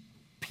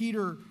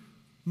Peter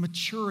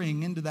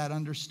maturing into that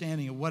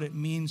understanding of what it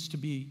means to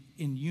be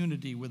in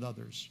unity with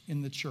others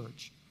in the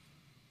church.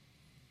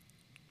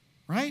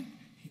 Right?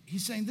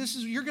 He's saying,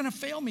 you're going to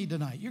fail me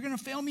tonight. You're going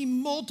to fail me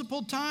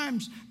multiple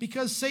times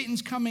because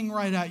Satan's coming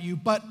right at you.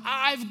 But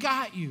I've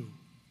got you.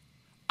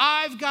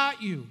 I've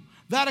got you.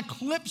 That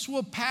eclipse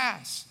will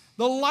pass.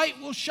 The light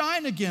will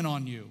shine again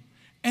on you.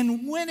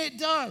 And when it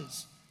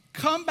does,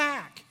 come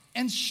back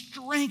and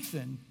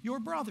strengthen your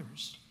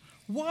brothers.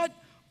 What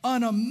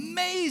an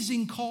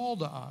amazing call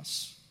to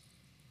us.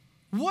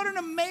 What an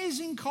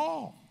amazing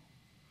call.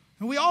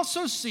 And we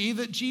also see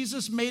that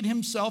Jesus made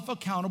himself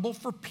accountable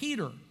for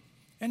Peter.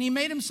 And he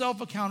made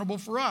himself accountable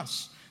for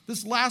us.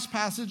 This last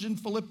passage in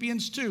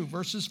Philippians 2,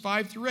 verses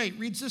 5 through 8,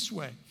 reads this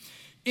way.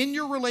 In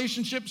your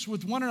relationships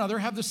with one another,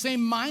 have the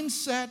same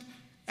mindset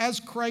as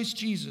Christ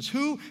Jesus,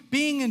 who,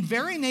 being in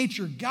very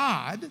nature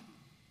God,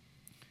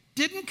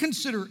 didn't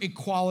consider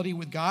equality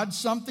with God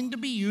something to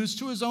be used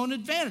to his own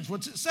advantage.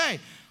 What's it say?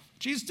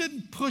 Jesus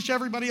didn't push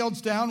everybody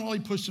else down while he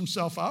pushed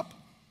himself up.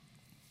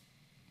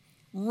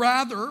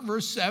 Rather,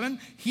 verse 7,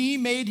 he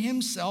made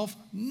himself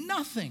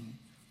nothing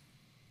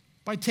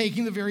by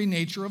taking the very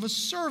nature of a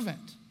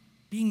servant,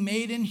 being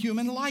made in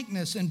human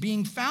likeness, and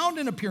being found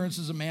in appearance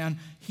as a man,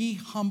 he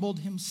humbled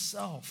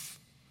himself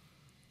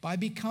by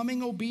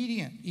becoming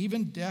obedient,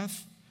 even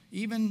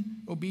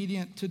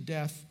obedient to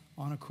death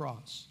on a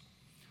cross.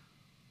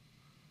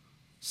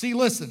 See,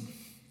 listen,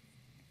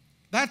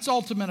 that's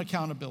ultimate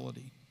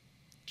accountability.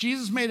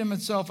 Jesus made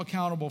himself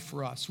accountable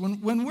for us.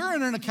 When we're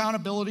in an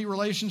accountability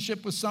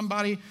relationship with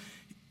somebody,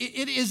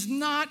 it is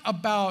not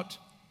about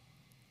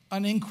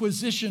an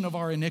inquisition of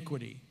our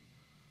iniquity.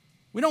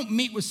 We don't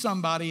meet with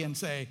somebody and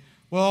say,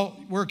 well,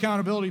 we're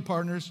accountability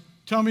partners.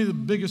 Tell me the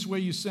biggest way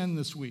you sin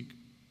this week.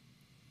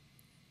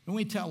 And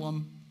we tell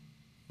them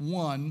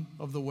one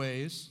of the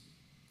ways,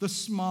 the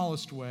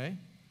smallest way.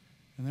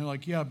 And they're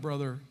like, yeah,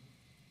 brother,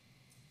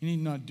 you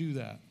need not do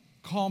that.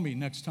 Call me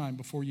next time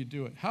before you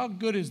do it. How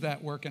good is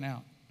that working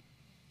out?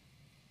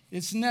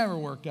 It's never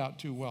worked out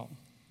too well.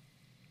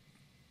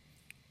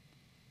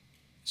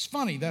 It's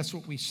funny, that's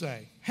what we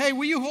say. Hey,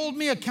 will you hold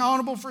me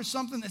accountable for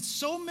something that's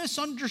so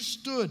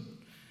misunderstood?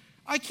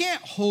 I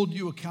can't hold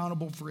you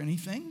accountable for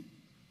anything,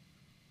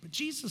 but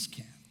Jesus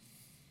can.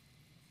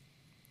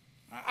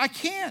 I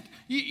can't.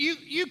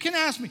 You can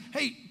ask me,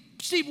 hey,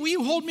 Steve, will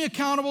you hold me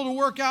accountable to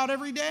work out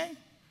every day?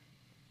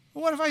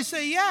 Well, what if I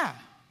say, yeah?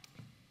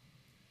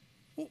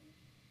 Well,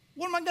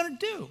 what am I going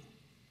to do?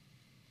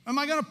 Am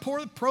I going to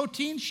pour the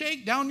protein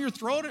shake down your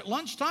throat at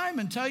lunchtime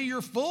and tell you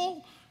you're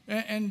full?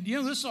 And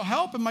this will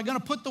help? Am I going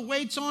to put the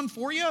weights on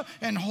for you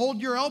and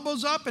hold your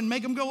elbows up and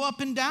make them go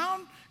up and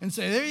down and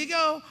say, there you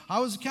go, I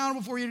was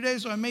accountable for you today,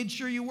 so I made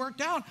sure you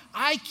worked out?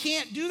 I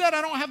can't do that.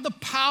 I don't have the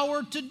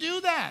power to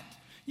do that.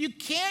 You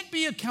can't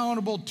be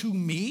accountable to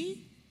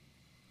me.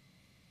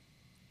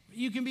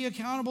 You can be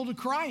accountable to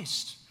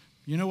Christ.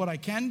 You know what I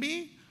can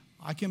be?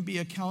 I can be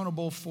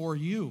accountable for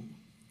you.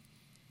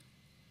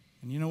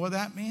 And you know what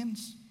that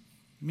means?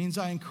 It means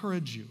I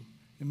encourage you.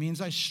 It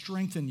means I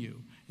strengthen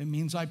you. It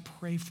means I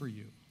pray for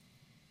you.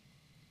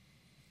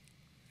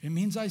 It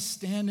means I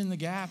stand in the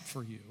gap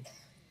for you.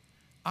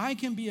 I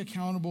can be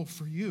accountable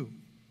for you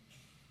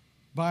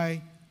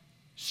by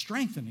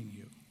strengthening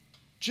you,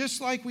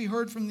 just like we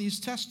heard from these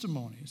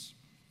testimonies.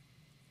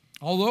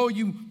 Although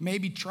you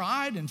maybe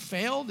tried and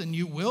failed, and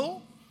you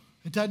will,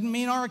 it doesn't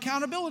mean our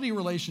accountability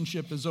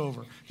relationship is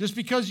over. Just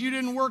because you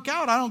didn't work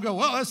out, I don't go,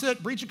 well, that's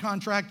it, breach of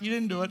contract, you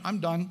didn't do it, I'm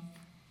done.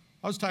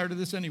 I was tired of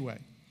this anyway.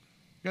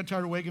 Got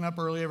tired of waking up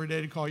early every day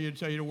to call you to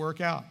tell you to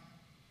work out.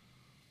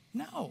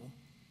 No.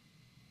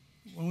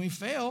 When we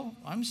fail,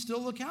 I'm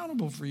still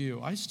accountable for you.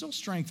 I still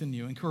strengthen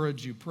you,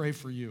 encourage you, pray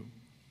for you.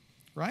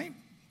 Right?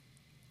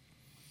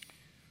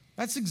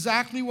 That's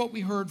exactly what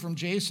we heard from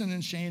Jason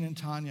and Shane and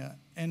Tanya.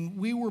 And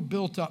we were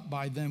built up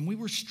by them. We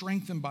were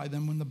strengthened by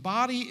them. When the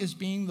body is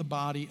being the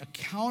body,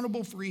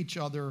 accountable for each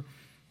other,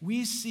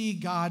 we see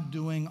God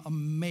doing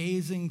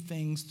amazing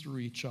things through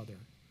each other.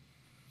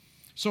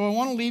 So I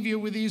want to leave you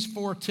with these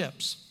 4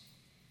 tips.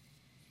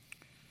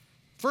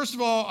 First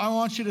of all, I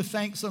want you to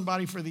thank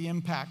somebody for the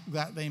impact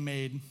that they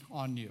made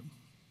on you.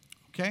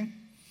 Okay?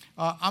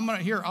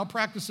 I'll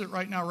practice it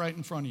right now, right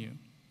in front of you.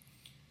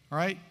 All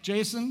right?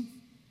 Jason,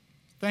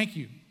 thank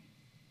you.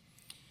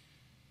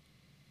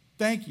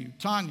 Thank you.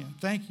 Tanya,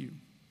 thank you.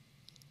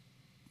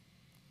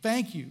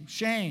 Thank you.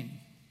 Shane.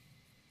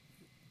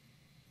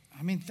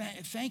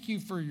 Thank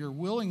you for your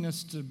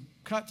willingness to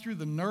cut through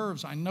the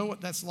nerves. I know what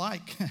that's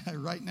like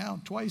right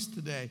now, twice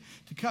today,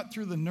 to cut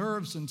through the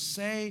nerves and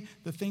say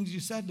the things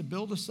you said to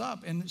build us up,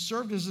 and it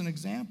served as an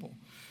example.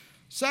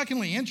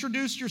 Secondly,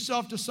 introduce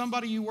yourself to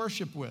somebody you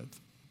worship with.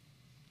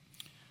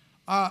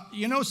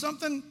 You know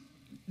something?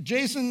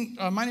 Jason,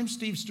 my name's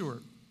Steve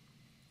Stewart.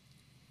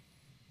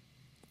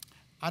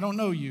 I don't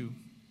know you,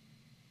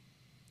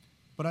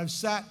 but I've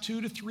sat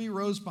 2 to 3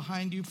 rows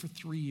behind you for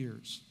 3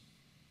 years.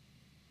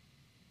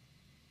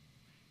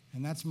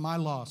 And that's my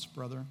loss,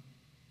 brother.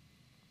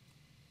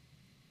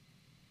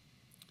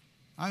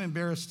 I'm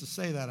embarrassed to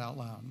say that out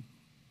loud,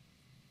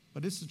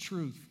 but it's the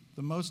truth.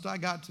 The most I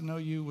got to know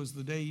you was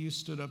the day you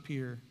stood up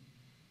here.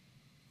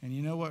 And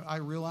you know what I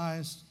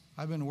realized?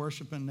 I've been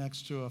worshiping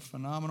next to a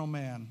phenomenal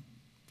man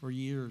for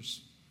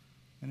years,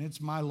 and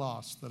it's my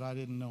loss that I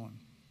didn't know him.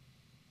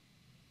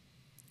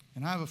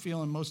 And I have a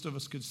feeling most of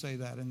us could say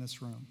that in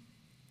this room.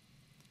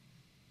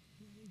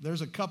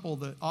 There's a couple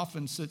that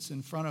often sits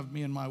in front of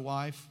me and my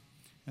wife,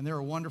 and they're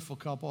a wonderful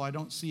couple. I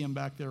don't see them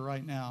back there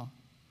right now.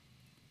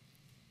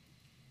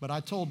 But I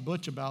told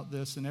Butch about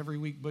this, and every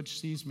week Butch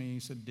sees me.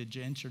 He said, "Did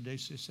you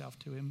introduce yourself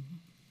to him?"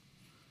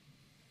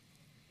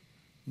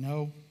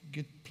 No,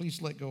 please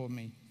let go of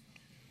me.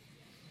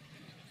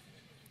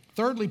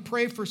 Thirdly,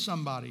 pray for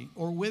somebody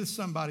or with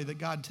somebody that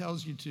God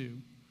tells you to.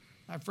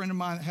 A friend of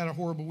mine had a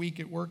horrible week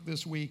at work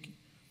this week,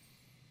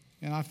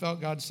 and I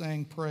felt God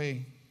saying,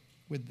 pray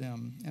with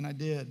them, and I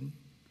did.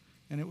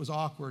 And it was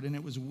awkward, and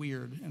it was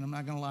weird, and I'm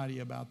not going to lie to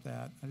you about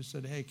that. I just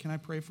said, hey, can I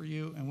pray for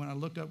you? And when I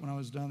looked up when I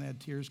was done, they had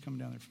tears coming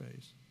down their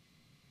face.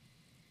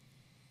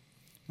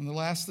 And the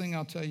last thing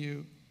I'll tell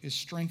you is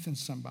strengthen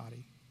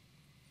somebody.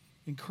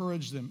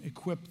 Encourage them,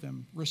 equip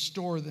them,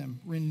 restore them,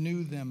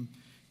 renew them,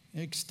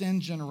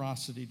 extend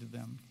generosity to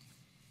them.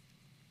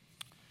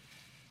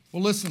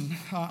 Well, listen,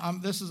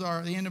 this is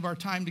the end of our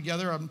time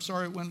together. I'm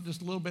sorry it went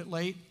just a little bit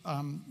late.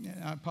 I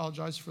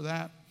apologize for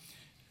that.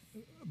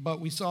 But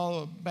we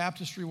saw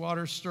Baptistry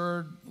Water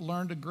Stirred,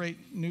 learned a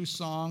great new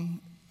song,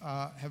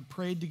 have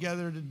prayed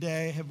together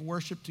today, have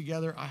worshiped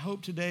together. I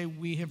hope today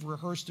we have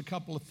rehearsed a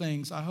couple of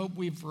things. I hope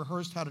we've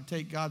rehearsed how to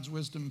take God's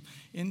wisdom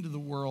into the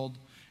world.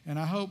 And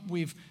I hope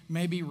we've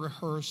maybe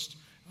rehearsed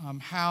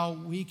how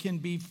we can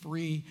be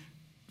free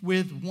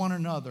with one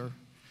another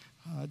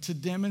to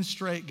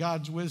demonstrate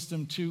God's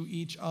wisdom to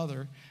each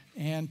other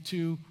and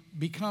to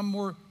become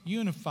more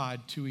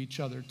unified to each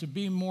other, to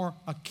be more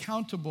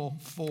accountable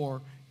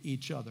for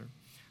each other.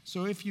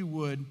 So if you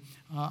would,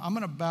 I'm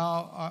going to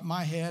bow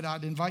my head.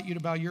 I'd invite you to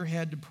bow your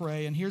head to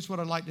pray. And here's what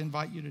I'd like to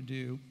invite you to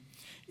do.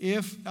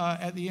 If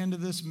at the end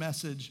of this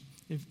message,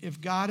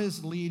 if God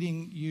is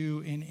leading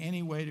you in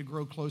any way to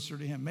grow closer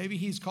to Him, maybe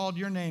He's called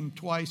your name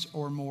twice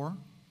or more,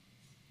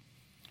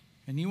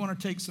 and you want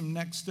to take some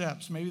next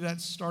steps. Maybe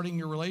that's starting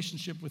your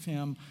relationship with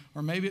Him,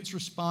 or maybe it's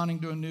responding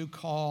to a new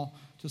call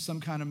to some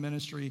kind of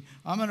ministry.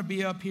 I'm going to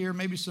be up here.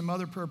 Maybe some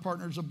other prayer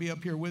partners will be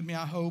up here with me,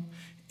 I hope,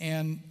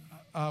 and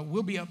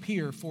we'll be up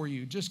here for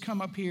you. Just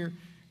come up here,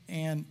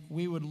 and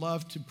we would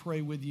love to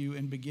pray with you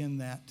and begin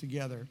that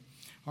together.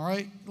 All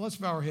right, let's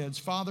bow our heads.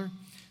 Father,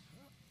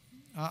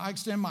 I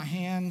extend my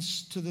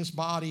hands to this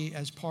body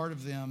as part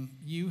of them.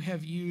 You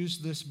have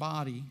used this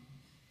body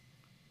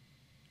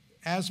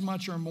as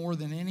much or more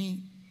than any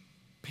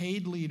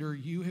paid leader.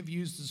 You have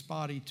used this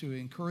body to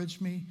encourage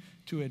me,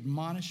 to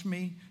admonish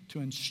me,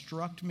 to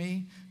instruct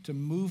me, to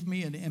move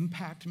me and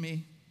impact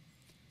me.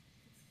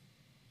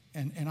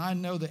 And I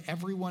know that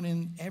everyone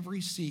in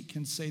every seat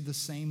can say the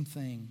same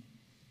thing.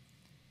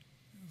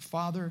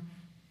 Father,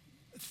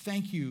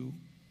 thank you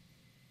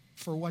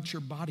for what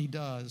your body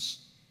does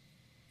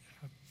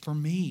for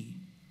me.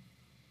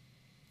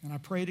 And I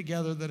pray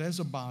together that as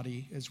a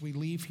body, as we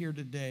leave here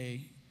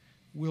today,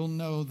 we'll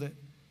know that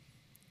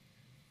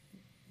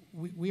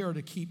we are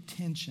to keep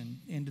tension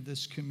into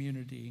this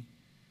community,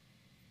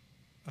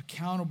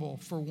 accountable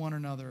for one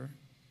another,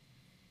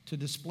 to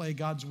display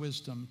God's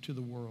wisdom to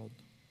the world.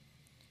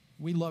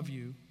 We love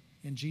you.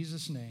 In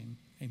Jesus' name,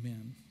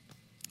 amen.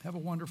 Have a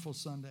wonderful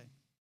Sunday.